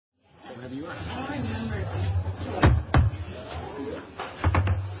Whenever you are.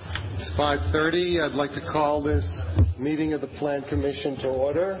 It's 5:30. I'd like to call this meeting of the Plan Commission to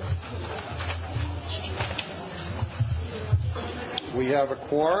order. We have a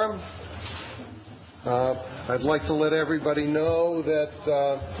quorum. I'd like to let everybody know that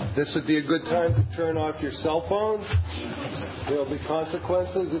this would be a good time to turn off your cell phones. There'll be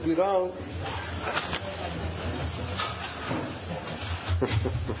consequences if you don't.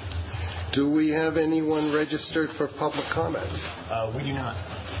 Do we have anyone registered for public comment? We do not.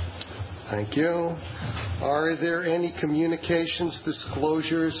 Thank you. Are there any communications,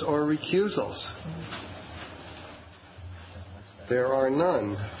 disclosures, or recusals? There are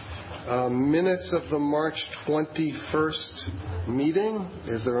none. Minutes of the March 21st meeting.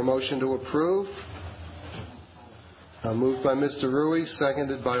 Is there a motion to approve? Moved by Mr. Rui,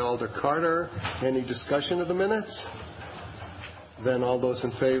 seconded by Alder Carter. Any discussion of the minutes? Then all those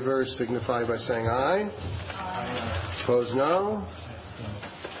in favor signify by saying aye. Aye. Opposed, no.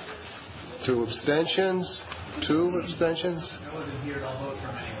 Two abstentions. I wasn't here, I'll vote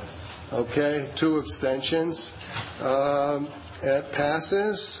for many. Okay, 2 abstentions. It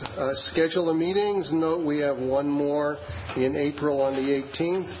passes. Schedule of meetings. Note we have one more in April on the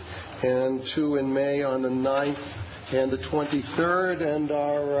 18th and 2 in May on the 9th and the 23rd, and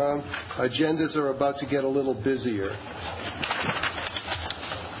our agendas are about to get a little busier.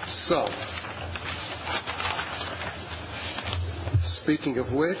 So, speaking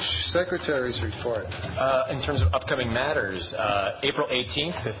of which, Secretary's report. In terms of upcoming matters, April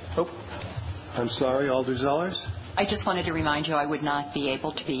 18th. I'm sorry, Alder Zellers? I just wanted to remind you I would not be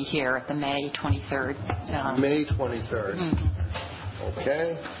able to be here at the May 23rd. May 23rd. Mm-hmm.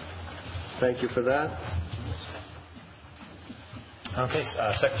 Okay. Thank you for that. Okay,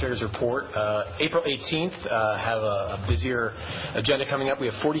 Secretary's report. April 18th, have a busier agenda coming up. We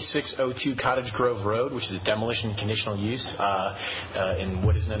have 4602 Cottage Grove Road, which is a demolition conditional use in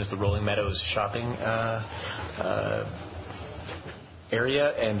what is known as the Rolling Meadows shopping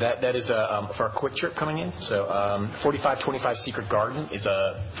area, and that is for a quick trip coming in. So 4525 Secret Garden is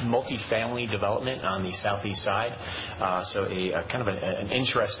a multi-family development on the southeast side. So a kind of an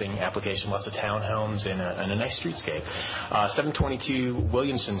interesting application, lots of townhomes and a nice streetscape. 722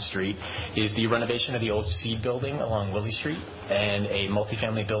 Williamson Street is the renovation of the old Seed building along Willie Street and a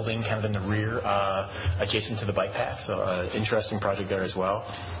multi-family building kind of in the rear adjacent to the bike path. So interesting project there as well.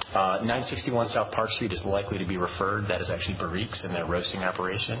 961 South Park Street is likely to be referred. That is actually Barrique's and their roasting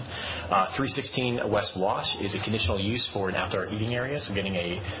operation. 316 West Wash is a conditional use for an outdoor eating area, so getting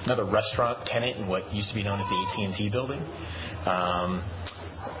another restaurant tenant in what used to be known as the AT&T building.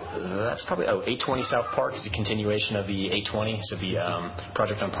 That's probably 820 South Park is a continuation of the 820, so the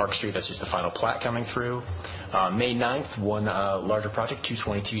project on Park Street. That's just the final plat coming through. May 9th, one larger project,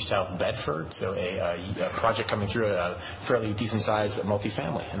 222 South Bedford, so a project coming through, a fairly decent sized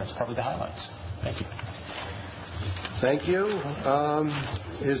multifamily, and that's probably the highlights. Thank you. Thank you.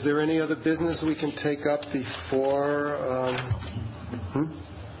 Is there any other business we can take up before?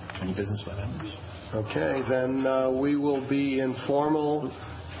 Any business by members? Okay, then we will be informal.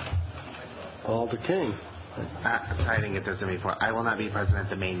 Alder King. I didn't get this before. I will not be present at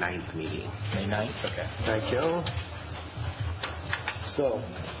the May 9th meeting. May 9th? Okay. Thank you. So,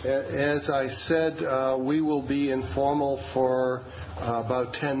 as I said, we will be informal for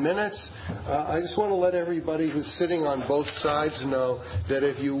about 10 minutes. I just want to let everybody who's sitting on both sides know that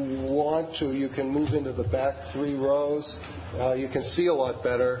if you want to, you can move into the back 3 rows. You can see a lot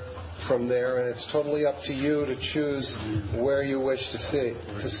better from there, and it's totally up to you to choose where you wish to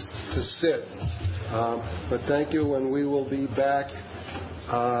sit. But thank you, and we will be back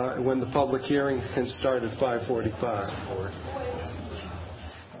when the public hearing can start at 5:45.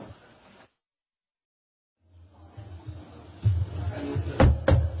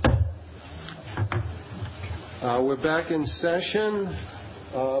 We're back in session.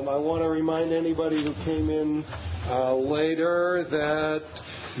 I want to remind anybody who came in later that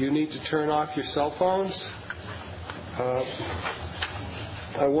you need to turn off your cell phones.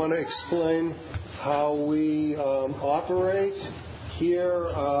 I want to explain how we operate here.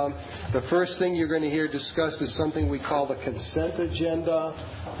 The first thing you're going to hear discussed is something we call the consent agenda,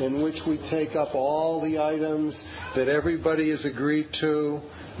 in which we take up all the items that everybody has agreed to.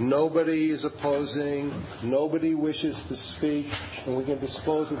 Nobody is opposing. Nobody wishes to speak. And we can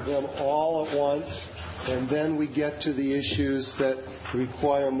dispose of them all at once. And then we get to the issues that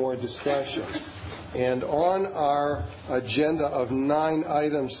require more discussion. And on our agenda of 9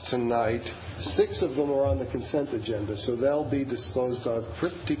 items tonight, 6 of them are on the consent agenda, so they'll be disposed of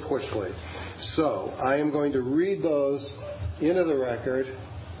pretty quickly. So I am going to read those into the record,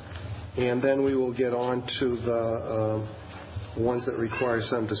 and then we will get on to the ones that require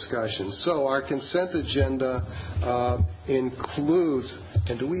some discussion. So our consent agenda includes,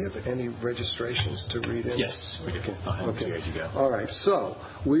 and do we have any registrations to read in? Yes, we do. Okay. I'll hand it to you as you go. All right. So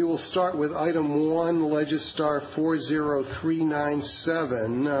we will start with item 1, Legistar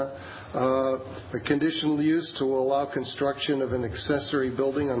 40397, a conditional use to allow construction of an accessory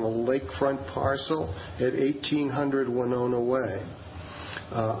building on the lakefront parcel at 1800 Winona Way.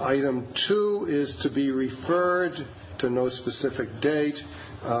 Item 2 is to be referred to no specific date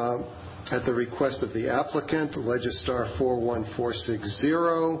at the request of the applicant, Legistar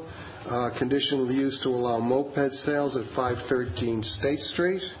 41460, conditional use to allow moped sales at 513 State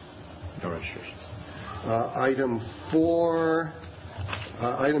Street. No registrations. Item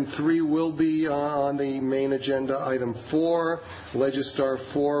 3 will be on the main agenda. Item 4, Legistar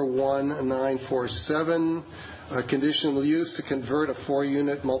 41947, conditional use to convert a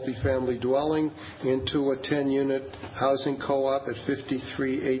 4-unit multifamily dwelling into a 10-unit housing co-op at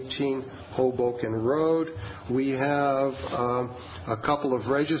 5318 Hoboken Road. We have a couple of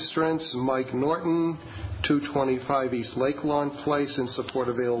registrants, Mike Norton, 225 East Lakelawn Place, in support,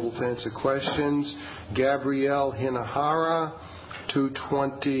 available to answer questions. Gabrielle Hinahara,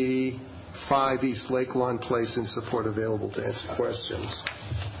 225 East Lakelawn Place, in support, available to answer questions.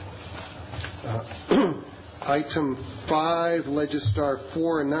 Item 5, Legistar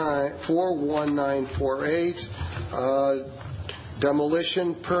 41948,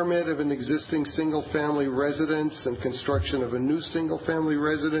 demolition permit of an existing single-family residence and construction of a new single-family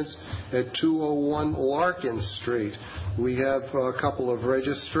residence at 201 Larkin Street. We have a couple of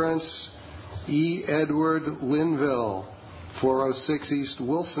registrants, E. Edward Linville, 406 East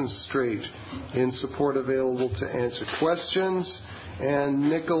Wilson Street, in support, available to answer questions, and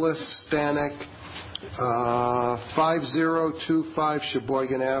Nicholas Stanek, 5025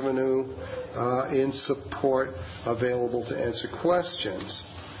 Sheboygan Avenue, in support, available to answer questions.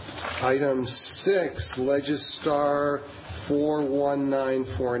 Item 6, Legistar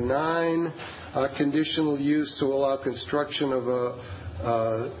 41949, conditional use to allow construction of a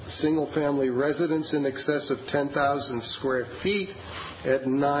single-family residence in excess of 10,000 square feet at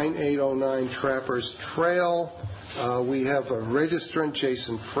 9809 Trappers Trail. We have a registrant,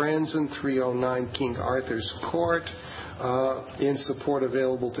 Jason Franzen, 309 King Arthur's Court, in support,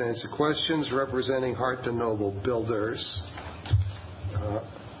 available to answer questions, representing Hart de Noble Builders.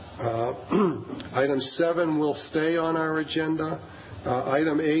 Item 7 will stay on our agenda.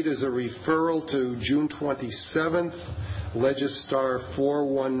 Item 8 is a referral to June 27th, Legistar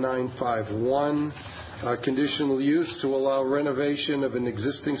 41951, conditional use to allow renovation of an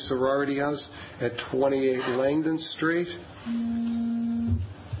existing sorority house at 28 Langdon Street.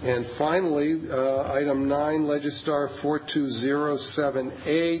 And finally, item 9, Legistar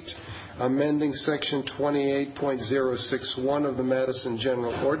 42078, amending section 28.061 of the Madison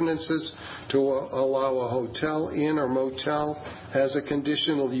General Ordinances to allow a hotel, inn, or motel as a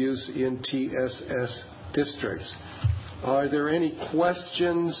conditional use in TSS districts. Are there any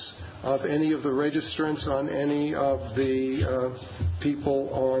questions of any of the registrants on any of the people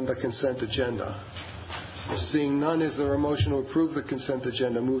on the consent agenda? Seeing none, is there a motion to approve the consent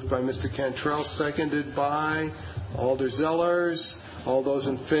agenda? Moved by Mr. Cantrell, seconded by Alder Zellers. All those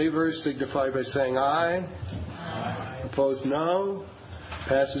in favor signify by saying aye. Aye. Opposed, no.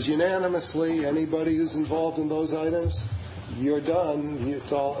 Passes unanimously. Anybody who's involved in those items, you're done.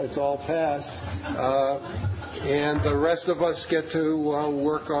 It's all passed. And the rest of us get to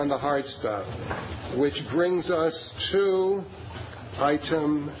work on the hard stuff, which brings us to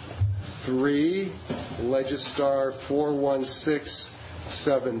item 3, Legistar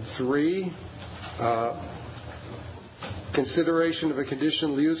 41673, consideration of a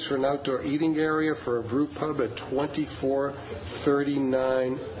conditional use for an outdoor eating area for a brew pub at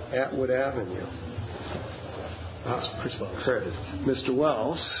 2439 Atwood Avenue. Mr.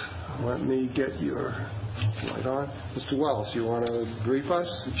 Wells, let me get your light on. Mr. Wells, you want to brief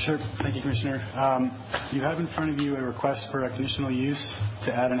us? Sure. Thank you, Commissioner. You have in front of you a request for a conditional use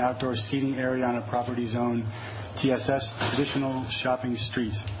to add an outdoor seating area on a property zone TSS, traditional shopping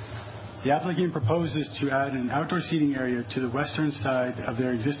street. The applicant proposes to add an outdoor seating area to the western side of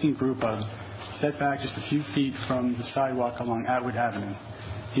their existing brew pub, set back just a few feet from the sidewalk along Atwood Avenue.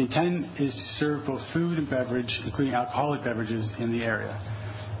 The intent is to serve both food and beverage, including alcoholic beverages, in the area.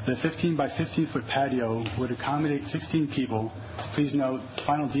 The 15 by 15 foot patio would accommodate 16 people. Please note,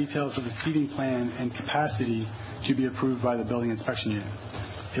 final details of the seating plan and capacity to be approved by the building inspection unit.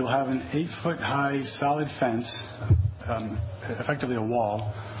 It will have an 8-foot high solid fence, effectively a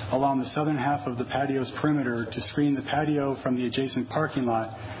wall, along the southern half of the patio's perimeter to screen the patio from the adjacent parking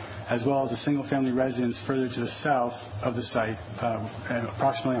lot, as well as a single-family residence further to the south of the site,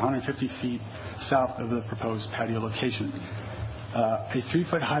 approximately 150 feet south of the proposed patio location. A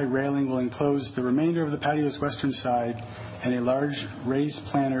 3-foot-high railing will enclose the remainder of the patio's western side, and a large raised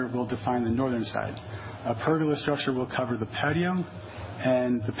planter will define the northern side. A pergola structure will cover the patio,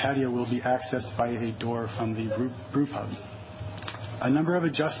 and the patio will be accessed by a door from the brew pub. A number of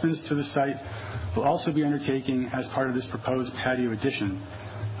adjustments to the site will also be undertaken as part of this proposed patio addition.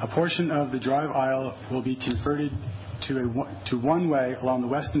 A portion of the drive aisle will be converted to one-way along the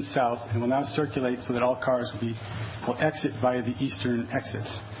west and south and will now circulate so that all cars will exit via the eastern exit.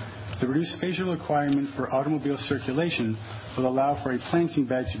 The reduced spatial requirement for automobile circulation will allow for a planting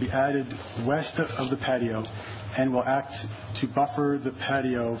bed to be added west of the patio and will act to buffer the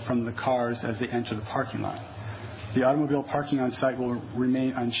patio from the cars as they enter the parking lot. The automobile parking on site will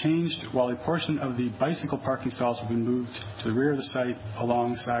remain unchanged, while a portion of the bicycle parking stalls will be moved to the rear of the site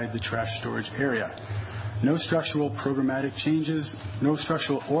alongside the trash storage area. No structural or programmatic changes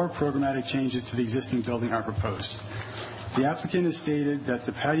to the existing building are proposed. The applicant has stated that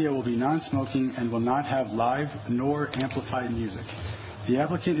the patio will be non-smoking and will not have live nor amplified music. The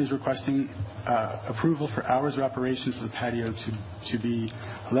applicant is requesting approval for hours of operation for the patio to be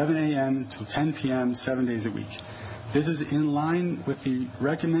 11 a.m. till 10 p.m. 7 days a week. This is in line with the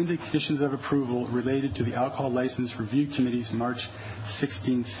recommended conditions of approval related to the Alcohol License Review Committee's March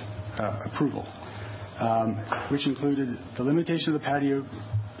 16th approval, which included the limitation of the patio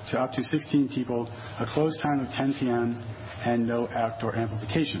to up to 16 people, a close time of 10 p.m., and no outdoor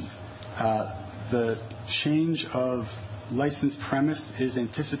amplification. The change of licensed premise is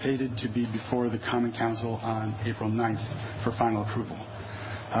anticipated to be before the Common Council on April 9th for final approval.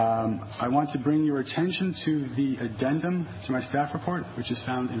 I want to bring your attention to the addendum to my staff report, which is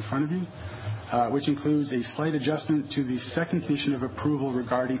found in front of you, which includes a slight adjustment to the second condition of approval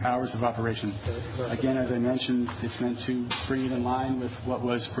regarding hours of operation. Again, as I mentioned, it's meant to bring it in line with what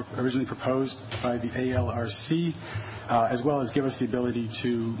was originally proposed by the ALRC, as well as give us the ability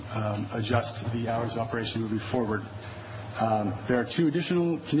to adjust the hours of operation moving forward. There are two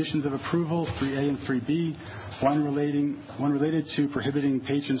additional conditions of approval, 3A and 3B, one related to prohibiting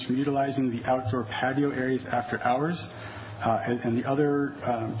patrons from utilizing the outdoor patio areas after hours, and the other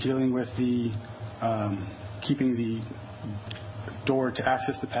dealing with the keeping the door to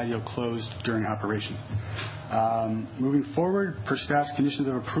access the patio closed during operation. Moving forward, per staff's conditions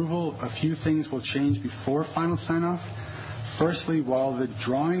of approval, a few things will change before final sign-off. Firstly, while the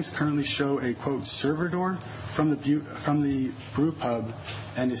drawings currently show a, quote, server door from the brew pub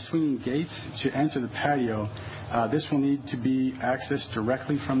and a swinging gate to enter the patio, this will need to be accessed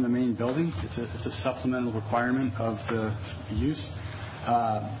directly from the main building. It's a supplemental requirement of the use.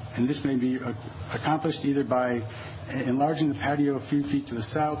 And this may be accomplished either by enlarging the patio a few feet to the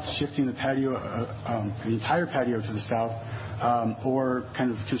south, shifting the patio, the entire patio to the south, or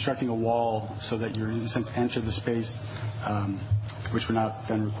kind of constructing a wall so that you, in a sense, enter the space, which would not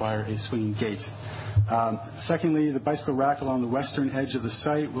then require a swinging gate. Secondly, the bicycle rack along the western edge of the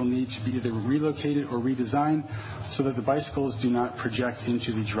site will need to be either relocated or redesigned so that the bicycles do not project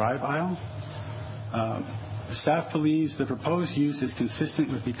into the drive aisle. Staff believes the proposed use is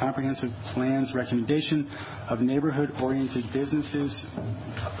consistent with the comprehensive plan's recommendation of neighborhood-oriented businesses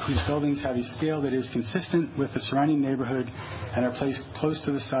whose buildings have a scale that is consistent with the surrounding neighborhood and are placed close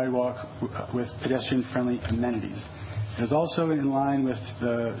to the sidewalk with pedestrian-friendly amenities. It is also in line with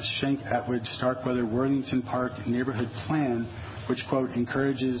the Schenck Atwood Starkweather Worthington Park neighborhood plan, which, quote,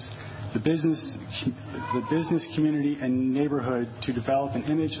 encourages the business community and neighborhood to develop an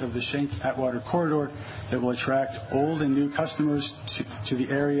image of the Schenck Atwater corridor that will attract old and new customers to the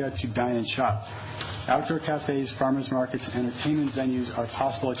area to dine and shop. Outdoor cafes, farmers markets, and entertainment venues are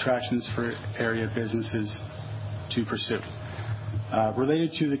possible attractions for area businesses to pursue.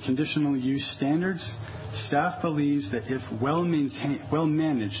 Related to the conditional use standards, staff believes that if well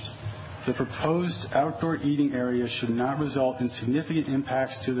managed, the proposed outdoor eating area should not result in significant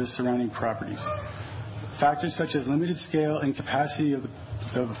impacts to the surrounding properties. Factors such as limited scale and capacity of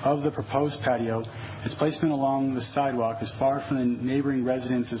the proposed patio, its placement along the sidewalk as far from the neighboring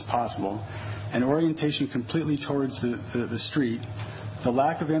residents as possible, and orientation completely towards the street, the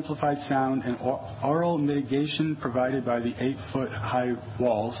lack of amplified sound and aural mitigation provided by the 8-foot-high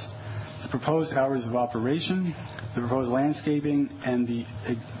walls, the proposed hours of operation, the proposed landscaping, and the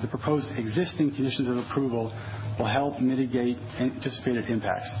proposed existing conditions of approval will help mitigate anticipated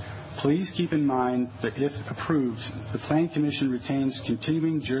impacts. Please keep in mind that if approved, the Plan Commission retains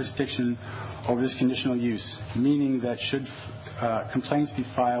continuing jurisdiction over this conditional use, meaning that should complaints be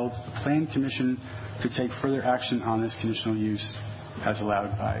filed, the Plan Commission could take further action on this conditional use as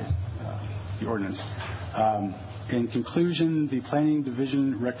allowed by the ordinance. In conclusion, the Planning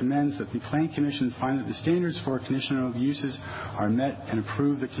Division recommends that the Planning Commission find that the standards for conditional uses are met and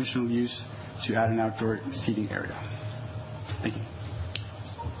approve the conditional use to add an outdoor seating area. Thank you.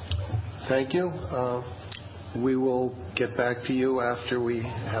 Thank you. We will get back to you after we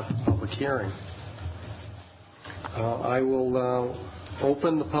have the public hearing. I will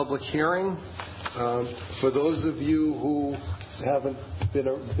open the public hearing. For those of you who haven't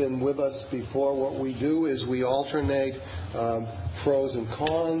been with us before, what we do is we alternate pros and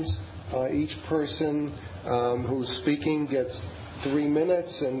cons. Each person who's speaking gets 3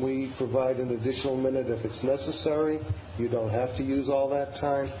 minutes, and we provide an additional minute if it's necessary. You don't have to use all that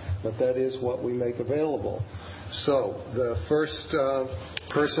time, but that is what we make available. So the first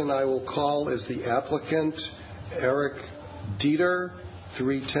person I will call is the applicant, Eric Dieter,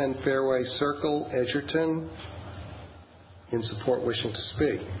 310 Fairway Circle, Edgerton, in support, wishing to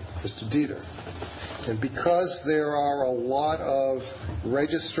speak. Mr. Dieter. And because there are a lot of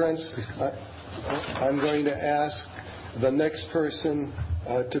registrants, I'm going to ask the next person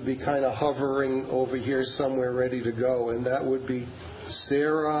to be kind of hovering over here somewhere ready to go, and that would be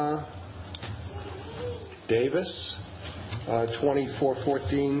Sarah Davis,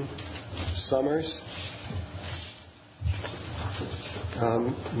 2414 Summers.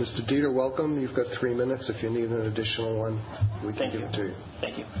 Mr. Dieter, welcome. You've got 3 minutes. If you need an additional one, we can give it to you.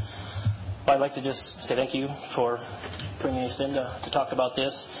 Thank you. Well, I'd like to just say thank you for bringing us in to talk about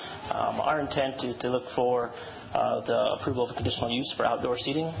this. Our intent is to look for the approval of a conditional use for outdoor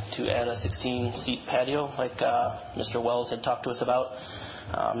seating to add a 16-seat patio like Mr. Wells had talked to us about.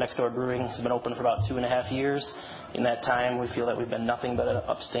 Next Door Brewing has been open for about 2.5 years. In that time, we feel that we've been nothing but an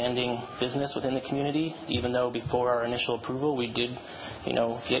upstanding business within the community, even though before our initial approval we did,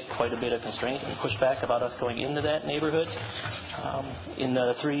 get quite a bit of constraint and pushback about us going into that neighborhood. In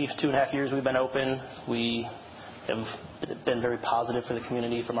the 2.5 years we've been open, we have been very positive for the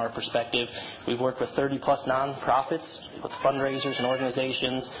community from our perspective. We've worked with 30-plus nonprofits, with fundraisers and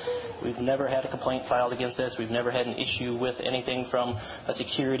organizations. We've never had a complaint filed against us. We've never had an issue with anything from a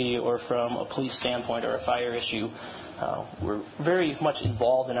security or from a police standpoint or a fire issue. We're very much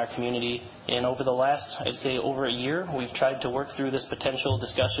involved in our community, and over the last, I'd say, over a year, we've tried to work through this potential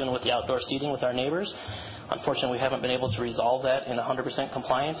discussion with the outdoor seating with our neighbors. Unfortunately, we haven't been able to resolve that in 100%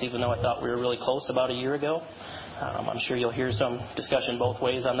 compliance, even though I thought we were really close about a year ago. I'm sure you'll hear some discussion both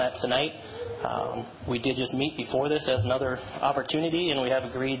ways on that tonight. We did just meet before this as another opportunity, and we have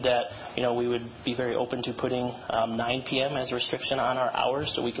agreed that we would be very open to putting 9 p.m. as a restriction on our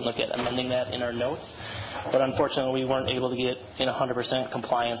hours, so we can look at amending that in our notes. But unfortunately, we weren't able to get in 100%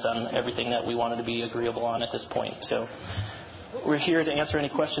 compliance on everything that we wanted to be agreeable on at this point. So we're here to answer any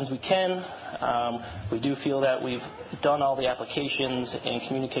questions we can. We do feel that we've done all the applications and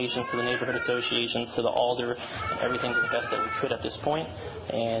communications to the neighborhood associations, to the alder, and everything to the best that we could at this point,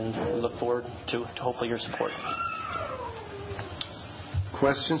 and we look forward to hopefully your support.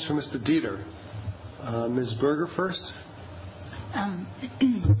 Questions for Mr. Dieter? Ms. Berger first.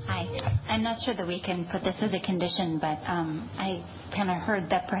 Hi. I'm not sure that we can put this as a condition, but I kind of heard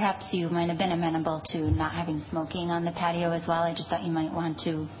that perhaps you might have been amenable to not having smoking on the patio as well. I just thought you might want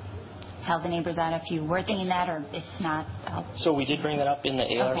to tell the neighbors that if you were thinking that, or if not. So we did bring that up in the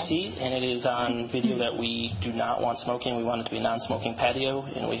ARC, okay. And it is on video that we do not want smoking. We want it to be a non-smoking patio,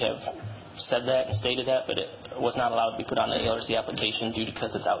 and we have said that and stated that, but it was not allowed to be put on the ARC application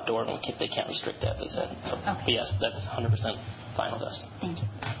because it's outdoor and they can't restrict that, they said. Okay. But yes, that's 100% fine with us. Thank you.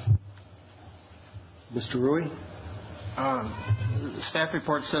 Mr. Rui? The staff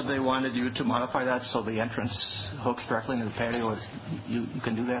report said they wanted you to modify that so the entrance hooks directly into the patio. You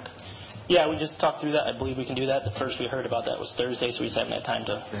can do that? Yeah, we just talked through that. I believe we can do that. The first we heard about that was Thursday, so we just haven't had time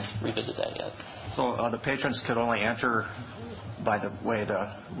to revisit that yet. So the patrons could only enter by the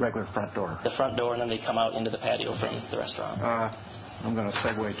regular front door? The front door, and then they come out into the patio from the restaurant. I'm going to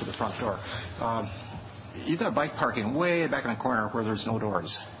segue to the front door. You've got bike parking way back in the corner where there's no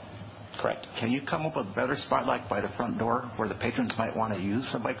doors. Correct. Can you come up with a better spot like by the front door where the patrons might want to use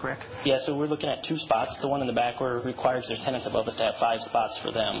the bike rack? Yeah, so we're looking at 2 spots. The one in the back where it requires their tenants above us to have 5 spots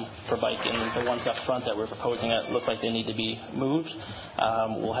for them for bike, and the ones up front that we're proposing that look like they need to be moved,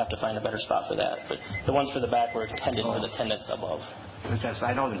 we'll have to find a better spot for that. But the ones for the back were intended for the tenants above. Because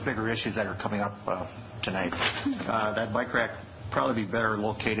I know there's bigger issues that are coming up tonight. That bike rack probably be better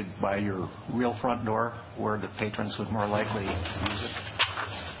located by your real front door where the patrons would more likely use it.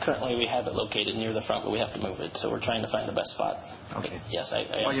 Currently, we have it located near the front, but we have to move it, so we're trying to find the best spot. Okay. Yes,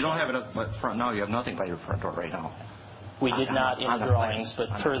 well, you don't have it up front now. You have nothing by your front door right now. We did not in the drawings, but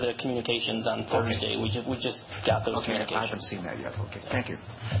per the communications on Thursday, we just got those communications. I haven't seen that yet. Okay, thank you.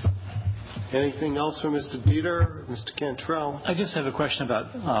 Anything else from Mr. Dieter? Mr. Cantrell? I just have a question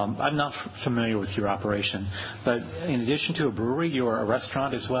about, I'm not familiar with your operation, but in addition to a brewery, you're a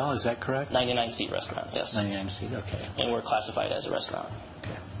restaurant as well, is that correct? 99-seat restaurant, yes. 99-seat, okay. And we're classified as a restaurant.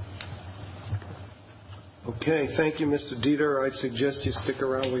 Okay. Okay, thank you, Mr. Dieter. I'd suggest you stick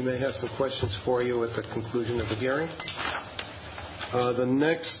around. We may have some questions for you at the conclusion of the hearing. The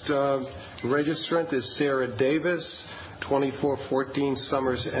next registrant is Sarah Davis, 2414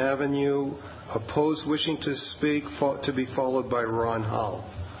 Summers Avenue. Opposed, wishing to speak, to be followed by Ron Hull.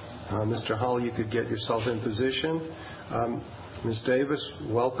 Mr. Hull, you could get yourself in position. Ms. Davis,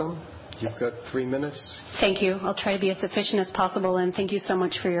 welcome. You've got 3 minutes. Thank you. I'll try to be as efficient as possible, and thank you so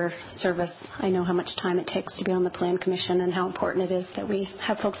much for your service. I know how much time it takes to be on the Plan Commission and how important it is that we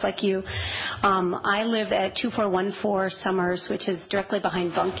have folks like you. I live at 2414 Summers, which is directly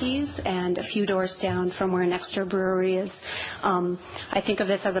behind Bunky's and a few doors down from where Nexter Brewery is. I think of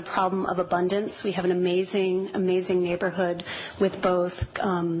this as a problem of abundance. We have an amazing, amazing neighborhood with both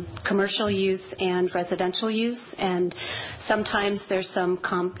commercial use and residential use, and sometimes there's some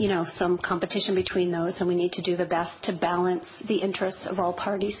competition between those, and we need to do the best to balance the interests of all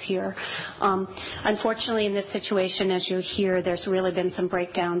parties here. Unfortunately, in this situation, as you hear, there's really been some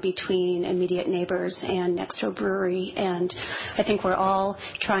breakdown between immediate neighbors and Nexter Brewery, and I think we're all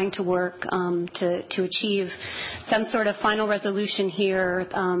trying to work to achieve some sort of final resolution here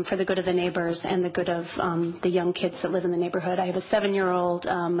for the good of the neighbors and the good of the young kids that live in the neighborhood. I have a 7-year-old.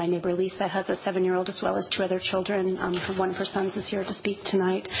 My neighbor Lisa has a 7-year-old as well as 2 other children. One of her sons is here to speak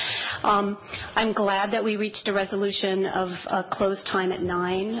tonight. I'm glad that we reached a resolution of a close time at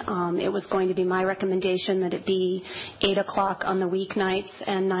 9. It was going to be my recommendation that it be 8 o'clock on the weeknights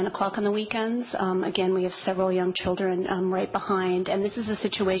and 9 o'clock on the weekends. Again, we have several young children right behind, and this is a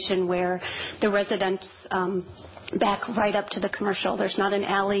situation where the residents back right up to the commercial. There's not an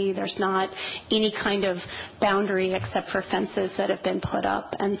alley. There's not any kind of boundary except for fences that have been put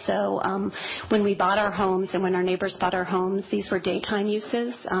up. And so when we bought our homes and when our neighbors bought our homes, these were daytime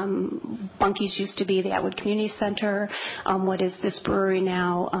uses. Bunky's used to be the Atwood Community Center. What is this brewery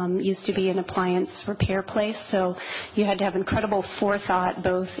now used to be an appliance repair place. So you had to have incredible forethought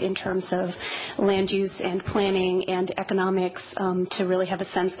both in terms of land use and planning and economics to really have a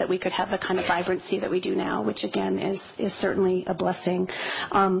sense that we could have the kind of vibrancy that we do now, which again is certainly a blessing.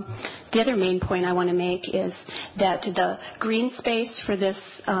 The other main point I want to make is that the green space for this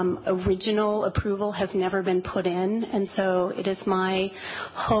original approval has never been put in, and so it is my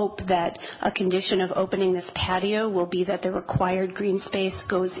hope that a condition of opening this patio will be that the required green space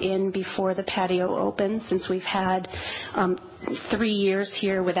goes in before the patio opens, since we've had 3 years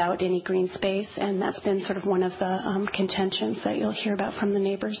here without any green space, and that's been sort of one of the contentions that you'll hear about from the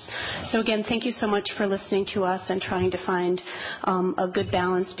neighbors. So again, thank you so much for listening to us and trying to find a good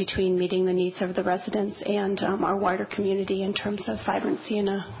balance between meeting the needs of the residents and our wider community in terms of vibrancy in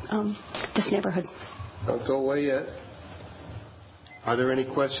this neighborhood. Don't go away yet. Are there any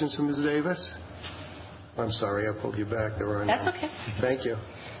questions from Ms. Davis? I'm sorry, I pulled you back. There are none. That's okay. Thank you.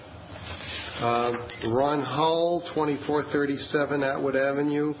 Ron Hull, 2437 Atwood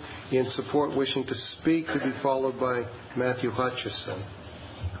Avenue, in support, wishing to speak, to be followed by Matthew Hutchison.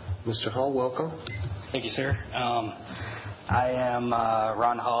 Mr. Hull, welcome. Thank you, sir. I am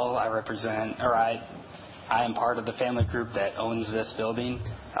Ron Hull. I am part of the family group that owns this building.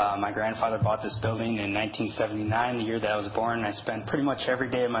 My grandfather bought this building in 1979, the year that I was born. I spent pretty much every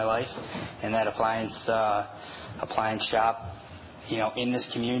day of my life in that appliance shop, in this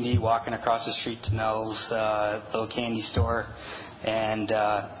community, walking across the street to Nell's little candy store. And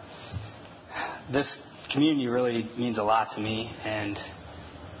this community really means a lot to me. And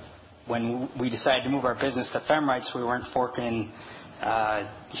when we decided to move our business to Femrites, we weren't forking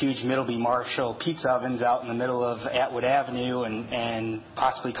huge Middleby Marshall pizza ovens out in the middle of Atwood Avenue and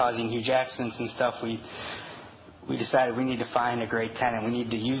possibly causing huge accidents and stuff. We decided we need to find a great tenant. We need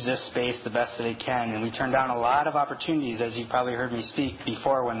to use this space the best that it can, and we turned down a lot of opportunities, as you probably heard me speak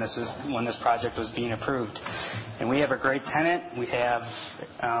before when this project was being approved. And we have a great tenant. We have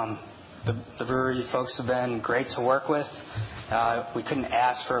the brewery folks have been great to work with. We couldn't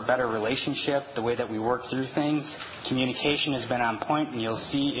ask for a better relationship, the way that we work through things. Communication has been on point, and you'll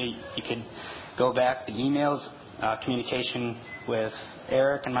see, you could go back the emails, communication with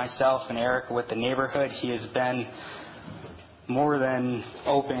Eric and myself, and Eric with the neighborhood. He has been more than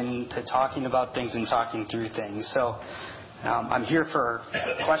open to talking about things and talking through things. So I'm here for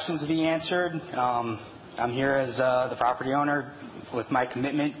questions to be answered. I'm here as the property owner with my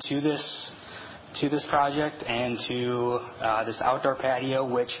commitment to this to this project and to this outdoor patio,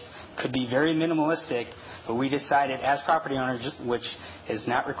 which could be very minimalistic, but we decided as property owners, which is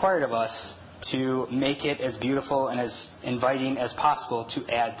not required of us, to make it as beautiful and as inviting as possible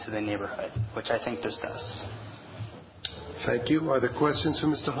to add to the neighborhood, which I think this does. Thank you. Are there questions for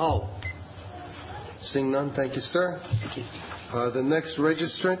Mr. Hull? Seeing none, thank you, sir. Thank you. The next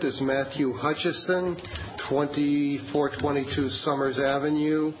registrant is Matthew Hutchison, 2422 Summers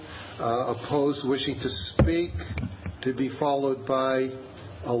Avenue. Opposed, wishing to speak, to be followed by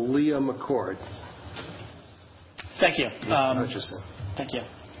Aaliyah McCord. Thank you. Mr. Hutchison. Thank you.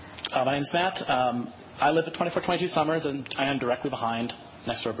 My name is Matt. I live at 2422 Summers, and I am directly behind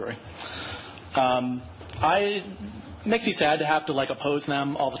Next Door Brewery. It makes me sad to have to oppose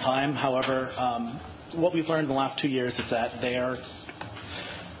them all the time. However, what we've learned in the last 2 years is that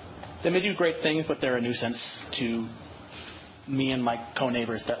they may do great things, but they're a nuisance to me and my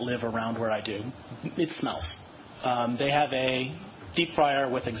co-neighbors that live around where I do. It smells. They have a deep fryer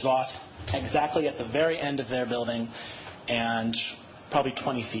with exhaust exactly at the very end of their building and probably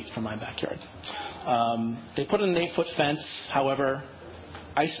 20 feet from my backyard. They put in an 8-foot fence. However,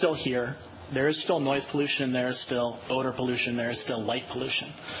 I still hear. There is still noise pollution. There is still odor pollution. There is still light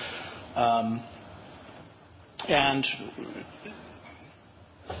pollution. And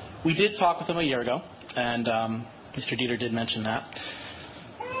we did talk with them a year ago, and Mr. Dieter did mention that.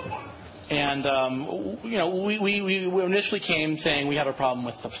 And, we initially came saying we have a problem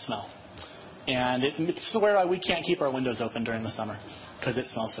with the smell. And it's where we can't keep our windows open during the summer because it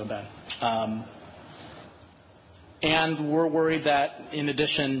smells so bad. And we're worried that, in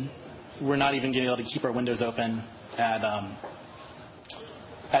addition, we're not even going to be able to keep our windows open at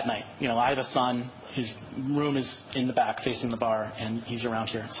night. I have a son. His room is in the back facing the bar, and he's around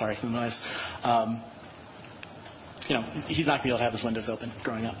here. Sorry for the noise. He's not going to be able to have his windows open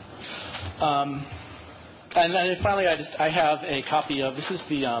growing up. And then finally, I have a copy of, this is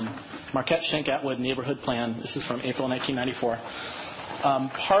the Marquette Schenck Atwood Neighborhood Plan. This is from April 1994.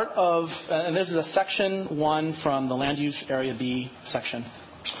 Part of, and this is a section 1 from the Land Use Area B section.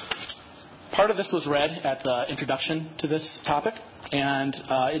 Part of this was read at the introduction to this topic, and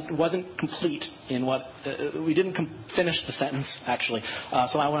it wasn't complete in what we didn't finish the sentence, actually.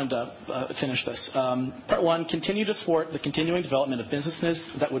 So I wanted to finish this. Part 1, continue to support the continuing development of businesses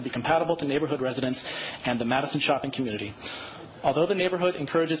that would be compatible to neighborhood residents and the Madison shopping community. Although the neighborhood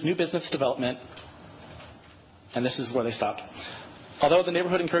encourages new business development, and this is where they stopped. Although the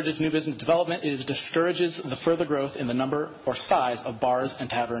neighborhood encourages new business development, it discourages the further growth in the number or size of bars and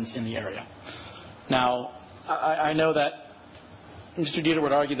taverns in the area. Now, I know that Mr. Dieter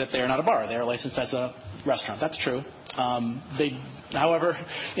would argue that they are not a bar. They are licensed as a restaurant. That's true. However,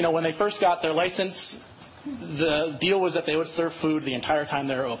 when they first got their license, the deal was that they would serve food the entire time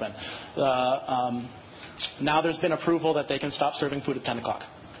they were open. Now there's been approval that they can stop serving food at 10 o'clock.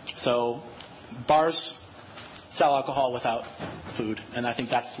 So bars sell alcohol without food, and I think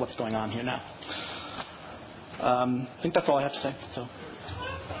that's what's going on here now. I think that's all I have to say. So.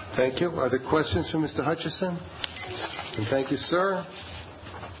 Thank you. Are there questions for Mr. Hutchison? And thank you, sir.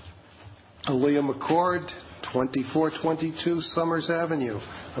 Aaliyah McCord, 2422 Summers Avenue.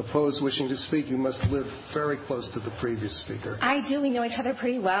 Opposed, wishing to speak. You must live very close to the previous speaker. I do. We know each other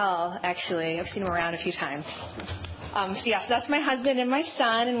pretty well, actually. I've seen him around a few times. So that's my husband and my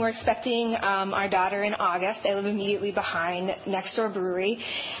son, and we're expecting our daughter in August. I live immediately behind Next Door Brewery.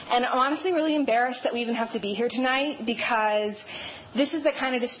 And I'm honestly really embarrassed that we even have to be here tonight because this is the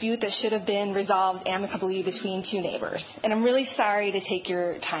kind of dispute that should have been resolved amicably between two neighbors. And I'm really sorry to take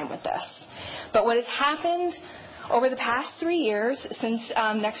your time with this. But what has happened over the past 3 years since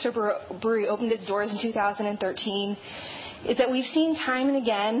Next Door Brewery opened its doors in 2013 is that we've seen time and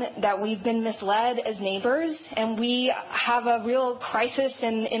again that we've been misled as neighbors, and we have a real crisis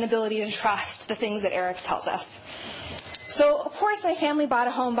in inability to trust the things that Eric tells us. So, of course, my family bought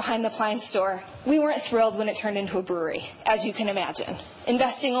a home behind the appliance store. We weren't thrilled when it turned into a brewery, as you can imagine.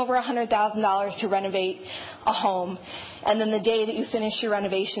 Investing over $100,000 to renovate a home, and then the day that you finish your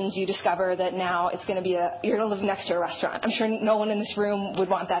renovations, you discover that now it's going to be you're going to live next to a restaurant. I'm sure no one in this room would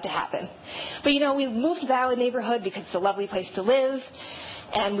want that to happen. But, we moved to the Atwood neighborhood because it's a lovely place to live.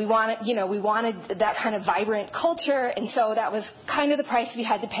 And we wanted that kind of vibrant culture, and so that was kind of the price we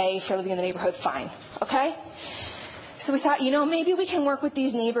had to pay for living in the neighborhood. Fine. Okay? So we thought, maybe we can work with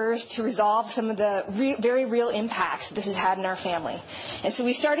these neighbors to resolve some of the very real impacts this has had in our family. And so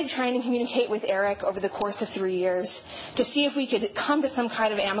we started trying to communicate with Eric over the course of 3 years to see if we could come to some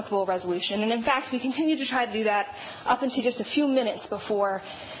kind of amicable resolution. And in fact, we continued to try to do that up until just a few minutes before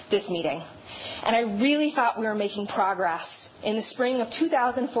this meeting. And I really thought we were making progress. In the spring of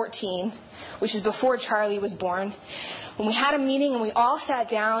 2014, which is before Charlie was born. When we had a meeting and we all sat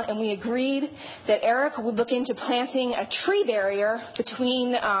down and we agreed that Eric would look into planting a tree barrier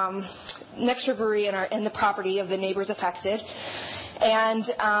between next to brewery and the property of the neighbors affected. And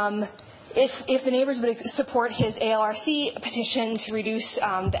if the neighbors would support his ALRC petition to reduce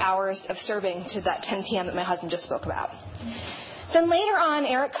the hours of serving to that 10 p.m. that my husband just spoke about. Then later on,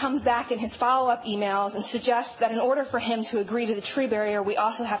 Eric comes back in his follow-up emails and suggests that in order for him to agree to the tree barrier, we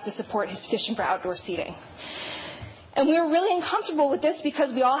also have to support his petition for outdoor seating. And we were really uncomfortable with this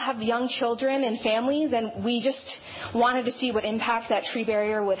because we all have young children and families, and we just wanted to see what impact that tree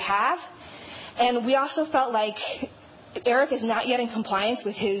barrier would have. And we also felt like Eric is not yet in compliance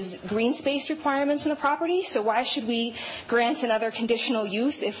with his green space requirements in the property, so why should we grant another conditional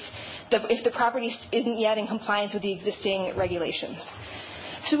use if the property isn't yet in compliance with the existing regulations?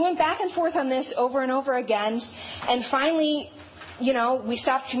 So we went back and forth on this over and over again, and finally, we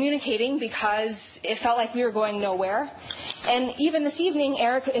stopped communicating because it felt like we were going nowhere. And even this evening,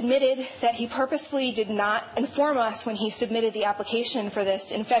 Eric admitted that he purposefully did not inform us when he submitted the application for this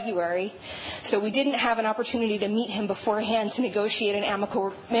in February. So we didn't have an opportunity to meet him beforehand to negotiate an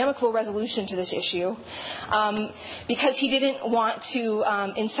amicable resolution to this issue because he didn't want to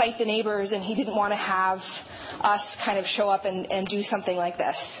incite the neighbors and he didn't want to have us kind of show up and do something like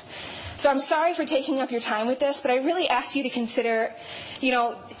this. So I'm sorry for taking up your time with this, but I really ask you to consider,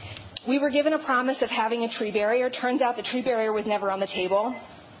 we were given a promise of having a tree barrier. Turns out the tree barrier was never on the table.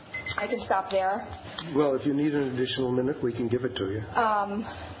 I can stop there. Well, if you need an additional minute, we can give it to you.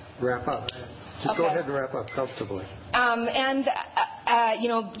 Wrap up. Just go ahead and wrap up comfortably.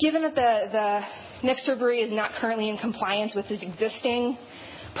 Given that the next door brewery is not currently in compliance with his existing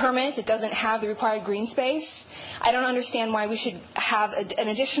permit, it doesn't have the required green space, I don't understand why we should have an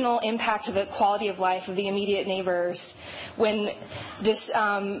additional impact to the quality of life of the immediate neighbors when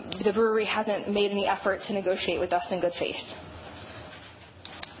the brewery hasn't made any effort to negotiate with us in good faith.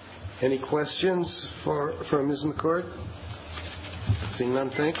 Any questions for Ms. McCord? Seeing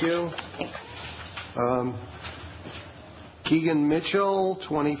none, thank you. Thanks. Keegan Mitchell,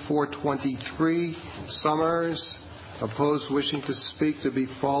 2423 Summers. Opposed, wishing to speak, to be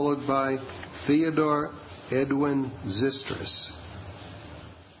followed by Theodore Edwin Zistris.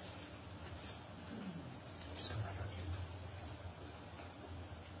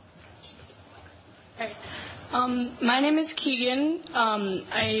 My name is Keegan.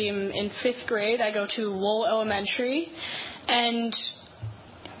 I am in 5th grade. I go to Lowell Elementary. And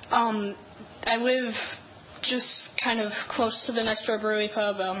I live just kind of close to the next door brewery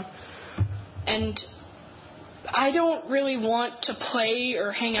pub. And I don't really want to play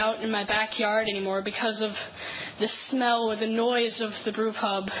or hang out in my backyard anymore because of the smell or the noise of the brew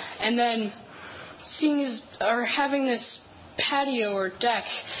pub. And then having this patio or deck,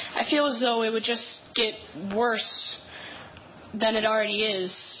 I feel as though it would just get worse than it already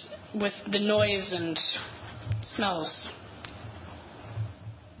is with the noise and smells.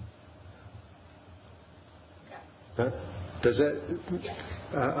 Does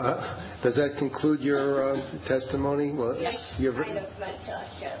that conclude your testimony? Well, yes. Kind of meant to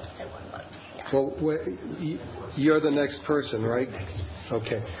share one, but yeah. Well, you're the next person, right?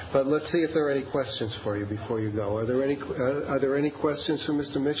 Okay. But let's see if there are any questions for you before you go. Are there any questions for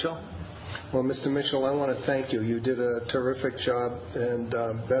Mr. Mitchell? Well, Mr. Mitchell, I want to thank you. You did a terrific job and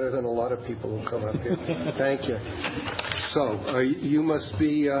better than a lot of people who come up here. Thank you. So, you must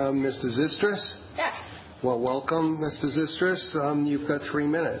be Mr. Zistris? Yes. Well, welcome, Mr. Zistris. You've got 3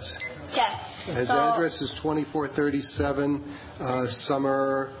 minutes. Okay. His address is 2437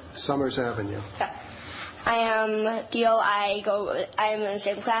 Summers Avenue. Okay. I am Theo. I am in the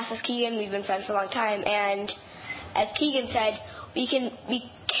same class as Keegan. We've been friends for a long time. And as Keegan said, we can't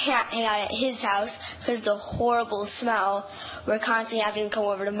hang out at his house because of the horrible smell. We're constantly having to come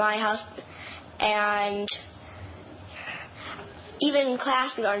over to my house. And even in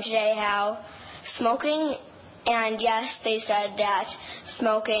class we learned today how smoking, and yes, they said that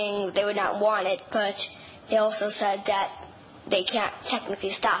smoking, they would not want it, but they also said that they can't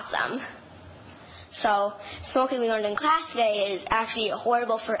technically stop them. So smoking, we learned in class today, is actually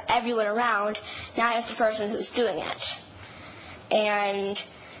horrible for everyone around, not just the person who's doing it. And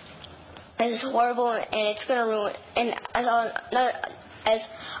it's horrible, and it's going to ruin, and as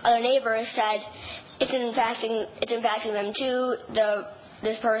other neighbors said, it's impacting them too.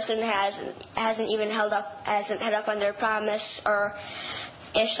 This person hasn't held up on their promise or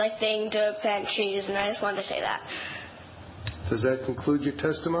ish like thing to plant trees, and I just wanted to say that. Does that conclude your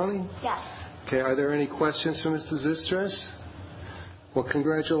testimony? Yes. Okay. Are there any questions for Mr. Zistris? Well,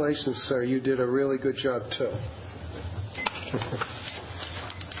 congratulations, sir. You did a really good job too.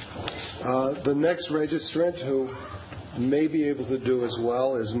 The next registrant who may be able to do as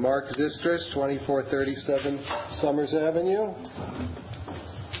well is Mark Zistris, 2437 Summers Avenue.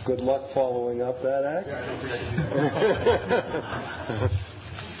 Good luck following up that act.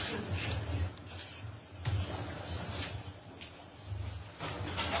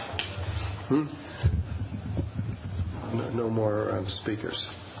 No more speakers.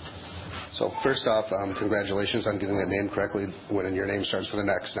 So first off, congratulations on getting the name correctly. When your name starts with an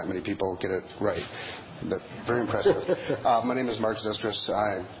X, not many people get it right. But very impressive. My name is Mark Zistris.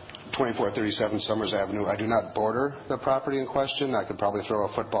 I'm 2437 Summers Avenue. I do not border the property in question. I could probably throw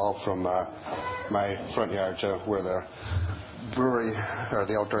a football from my front yard to where the brewery or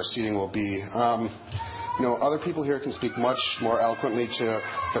the outdoor seating will be. Other people here can speak much more eloquently to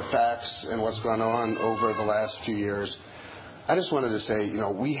the facts and what's gone on over the last few years. I just wanted to say,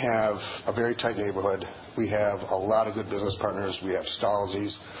 we have a very tight neighborhood. We have a lot of good business partners. We have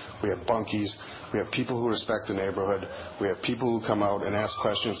Stalsies. We have Bunkies. We have people who respect the neighborhood. We have people who come out and ask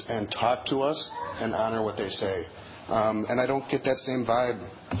questions and talk to us and honor what they say. And I don't get that same vibe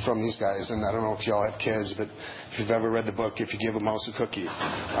from these guys. And I don't know if y'all have kids, but if you've ever read the book, If You Give a Mouse a Cookie,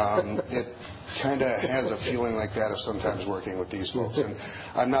 it kind of has a feeling like that of sometimes working with these folks. And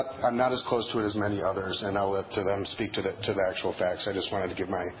I'm not as close to it as many others, and I'll let them speak to the actual facts. I just wanted to give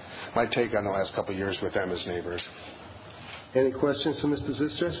my take on the last couple of years with them as neighbors. Any questions for Mr.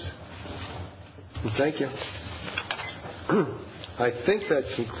 Zistris? Thank you. I think that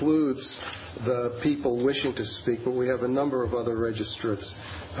concludes the people wishing to speak, but we have a number of other registrants.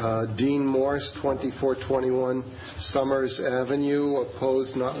 Dean Morse, 2421 Summers Avenue,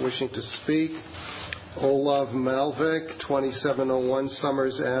 opposed, not wishing to speak. Olav Malvik, 2701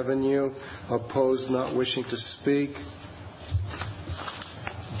 Summers Avenue, opposed, not wishing to speak.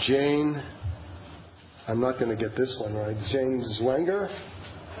 Jane, I'm not going to get this one right. Jane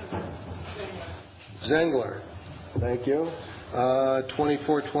Zengler. Thank you.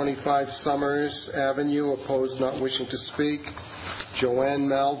 2425 Summers Avenue, opposed, not wishing to speak. Joanne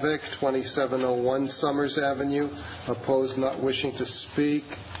Malvik, 2701 Summers Avenue, opposed, not wishing to speak.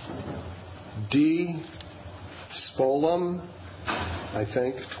 D. Spolum, I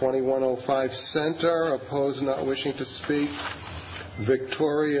think, 2105 Center, opposed, not wishing to speak.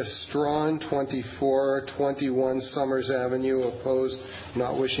 Victoria Strawn, 2421 Summers Avenue, opposed,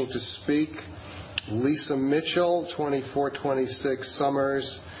 not wishing to speak. Lisa Mitchell, 2426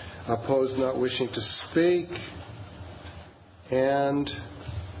 Summers, opposed, not wishing to speak. And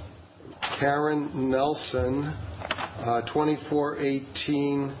Karen Nelson,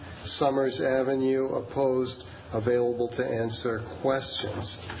 2418 Summers Avenue, opposed, available to answer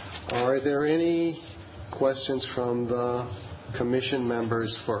questions. Are there any questions from the commission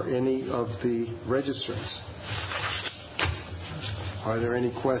members for any of the registrants? Are there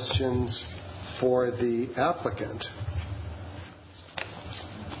any questions for the applicant?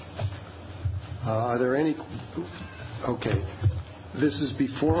 Are there any? Okay. This is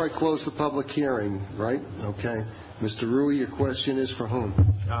before I close the public hearing, right? Okay. Mr. Rui, your question is for whom?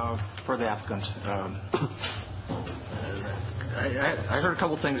 For the applicant. I heard a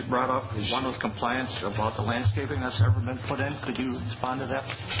couple things brought up. One was compliance about the landscaping that's ever been put in. Could you respond to that?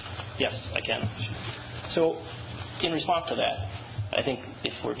 Yes, I can. So, in response to that, I think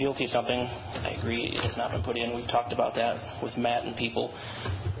if we're guilty of something, I agree it has not been put in. We've talked about that with Matt and people.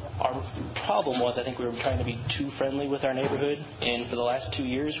 Our problem was I think we were trying to be too friendly with our neighborhood, and for the last 2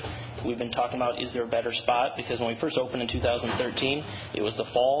 years we've been talking about is there a better spot, because when we first opened in 2013 it was the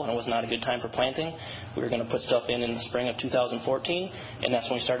fall and it was not a good time for planting. We were going to put stuff in the spring of 2014, and that's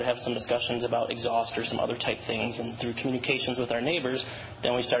when we started to have some discussions about exhaust or some other type things, and through communications with our neighbors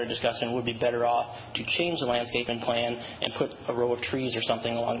then we started discussing would be better off to change the landscaping plan and put a row of trees or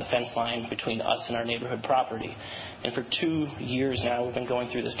something along the fence line between us and our neighborhood property. And for 2 years now we've been going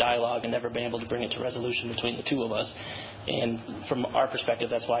through this dialogue and never been able to bring it to resolution between the two of us. And from our perspective,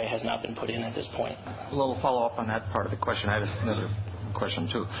 that's why it has not been put in at this point. A little follow-up on that part of the question. I had another question,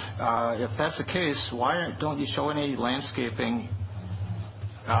 too. If that's the case, why don't you show any landscaping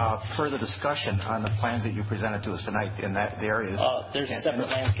further discussion on the plans that you presented to us tonight in the areas? There's a separate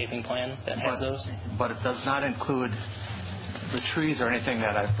landscaping plan that has those. But it does not include the trees or anything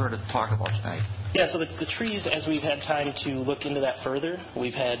that I've heard it talk about tonight. Yeah, so the trees, as we've had time to look into that further,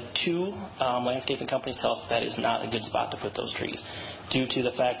 we've had 2 landscaping companies tell us that is not a good spot to put those trees. Due to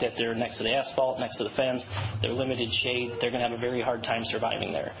the fact that they're next to the asphalt, next to the fence, they're limited shade, they're going to have a very hard time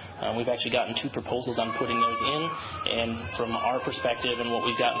surviving there. We've actually gotten 2 proposals on putting those in, and from our perspective and what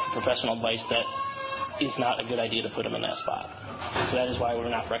we've gotten from professional advice, that is not a good idea to put them in that spot. So that is why we're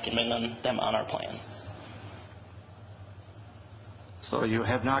not recommending them on our plan. So you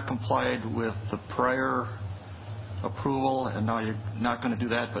have not complied with the prior approval, and now you're not going to do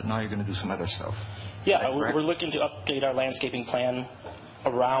that, but now you're going to do some other stuff. Yeah, we're looking to update our landscaping plan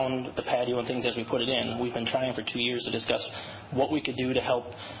around the patio and things as we put it in. We've been trying for 2 years to discuss what we could do to help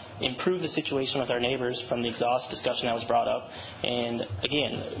improve the situation with our neighbors from the exhaust discussion that was brought up. And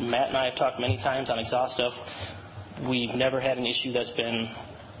again, Matt and I have talked many times on exhaust stuff. We've never had an issue that's been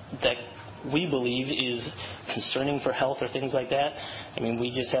that we believe is concerning for health or things like that. I mean,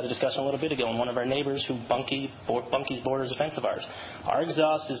 we just had a discussion a little bit ago, and one of our neighbors who Bunky's borders a fence of ours. Our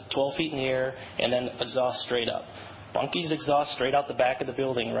exhaust is 12 feet in the air and then exhaust straight up. Bunky's exhaust straight out the back of the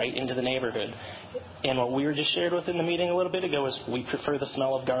building right into the neighborhood. And what we were just shared with in the meeting a little bit ago is we prefer the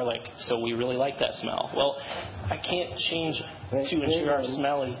smell of garlic, so we really like that smell. Well, I can't change to ensure our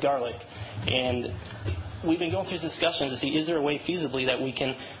smell is garlic. And we've been going through this discussion to see is there a way feasibly that we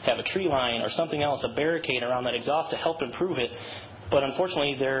can have a tree line or something else, a barricade around that exhaust to help improve it. But